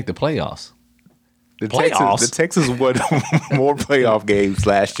won't even make the playoffs. The Texans won more playoff games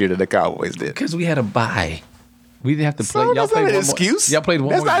last year than the Cowboys did. Because we had a bye. We didn't have to play. So that's not an excuse. Y'all played one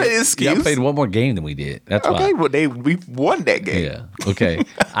that's more not game. an excuse. Y'all played one more game than we did. That's why. Okay, well, we won that game. Yeah. Okay.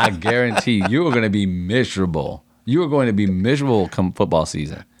 I guarantee you are going to be miserable. You are going to be miserable come football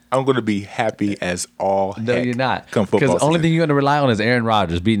season. I'm going to be happy as all heck. No, you're not. Come football season. Because the only thing you're going to rely on is Aaron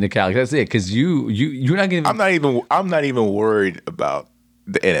Rodgers beating the Cowboys. That's it. Because you're not going to. I'm not even worried about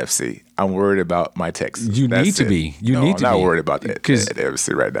the NFC. I'm worried about my Texans. You need to be. I'm not worried about the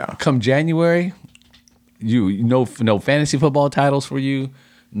NFC right now. Come January, no fantasy football titles for you.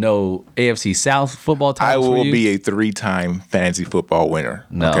 No AFC South football titles for you. I will be a 3-time fantasy football winner.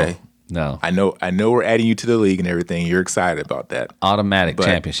 No. Okay? No. I know we're adding you to the league and everything. You're excited about that. Automatic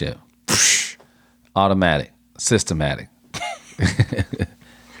championship. Automatic. Systematic.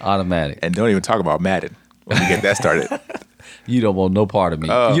 Automatic. And don't even talk about Madden when we get that started. You don't want no part of me.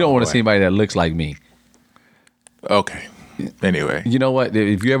 You don't want to see anybody that looks like me. Okay. Anyway. You know what?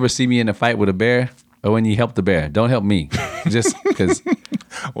 If you ever see me in a fight with a bear, or when you help the bear, don't help me. Just because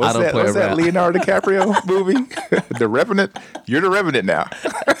I don't play around. What's that Leonardo DiCaprio movie? The Revenant? You're the Revenant now.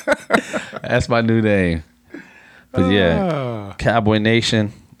 That's my new name. But yeah, Cowboy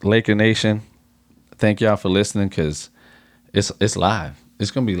Nation, Laker Nation, thank y'all for listening because it's live. It's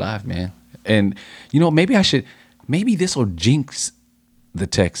going to be live, man. And, maybe this will jinx the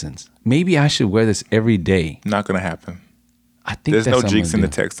Texans. Maybe I should wear this every day. Not going to happen. I think there's no jinx in the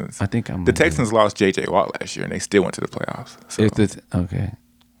Texans. I think the Texans lost J.J. Watt last year, and they still went to the playoffs. So. Okay.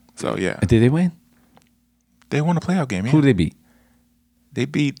 So yeah. Did they win? They won a playoff game. Yeah. Who did they beat? They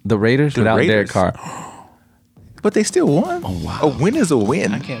beat the Raiders without Derek Carr. But they still won. Oh wow! A win is a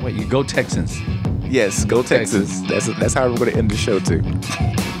win. I can't wait. You go Texans. Yes, go Texans. That's how we're going to end the show too.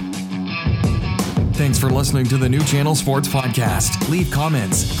 Thanks for listening to the New Channel Sports Podcast. Leave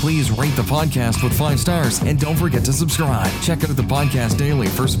comments. Please rate the podcast with 5 stars. And don't forget to subscribe. Check out the podcast daily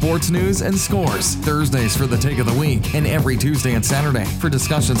for sports news and scores. Thursdays for the take of the week. And every Tuesday and Saturday for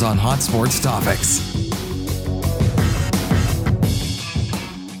discussions on hot sports topics.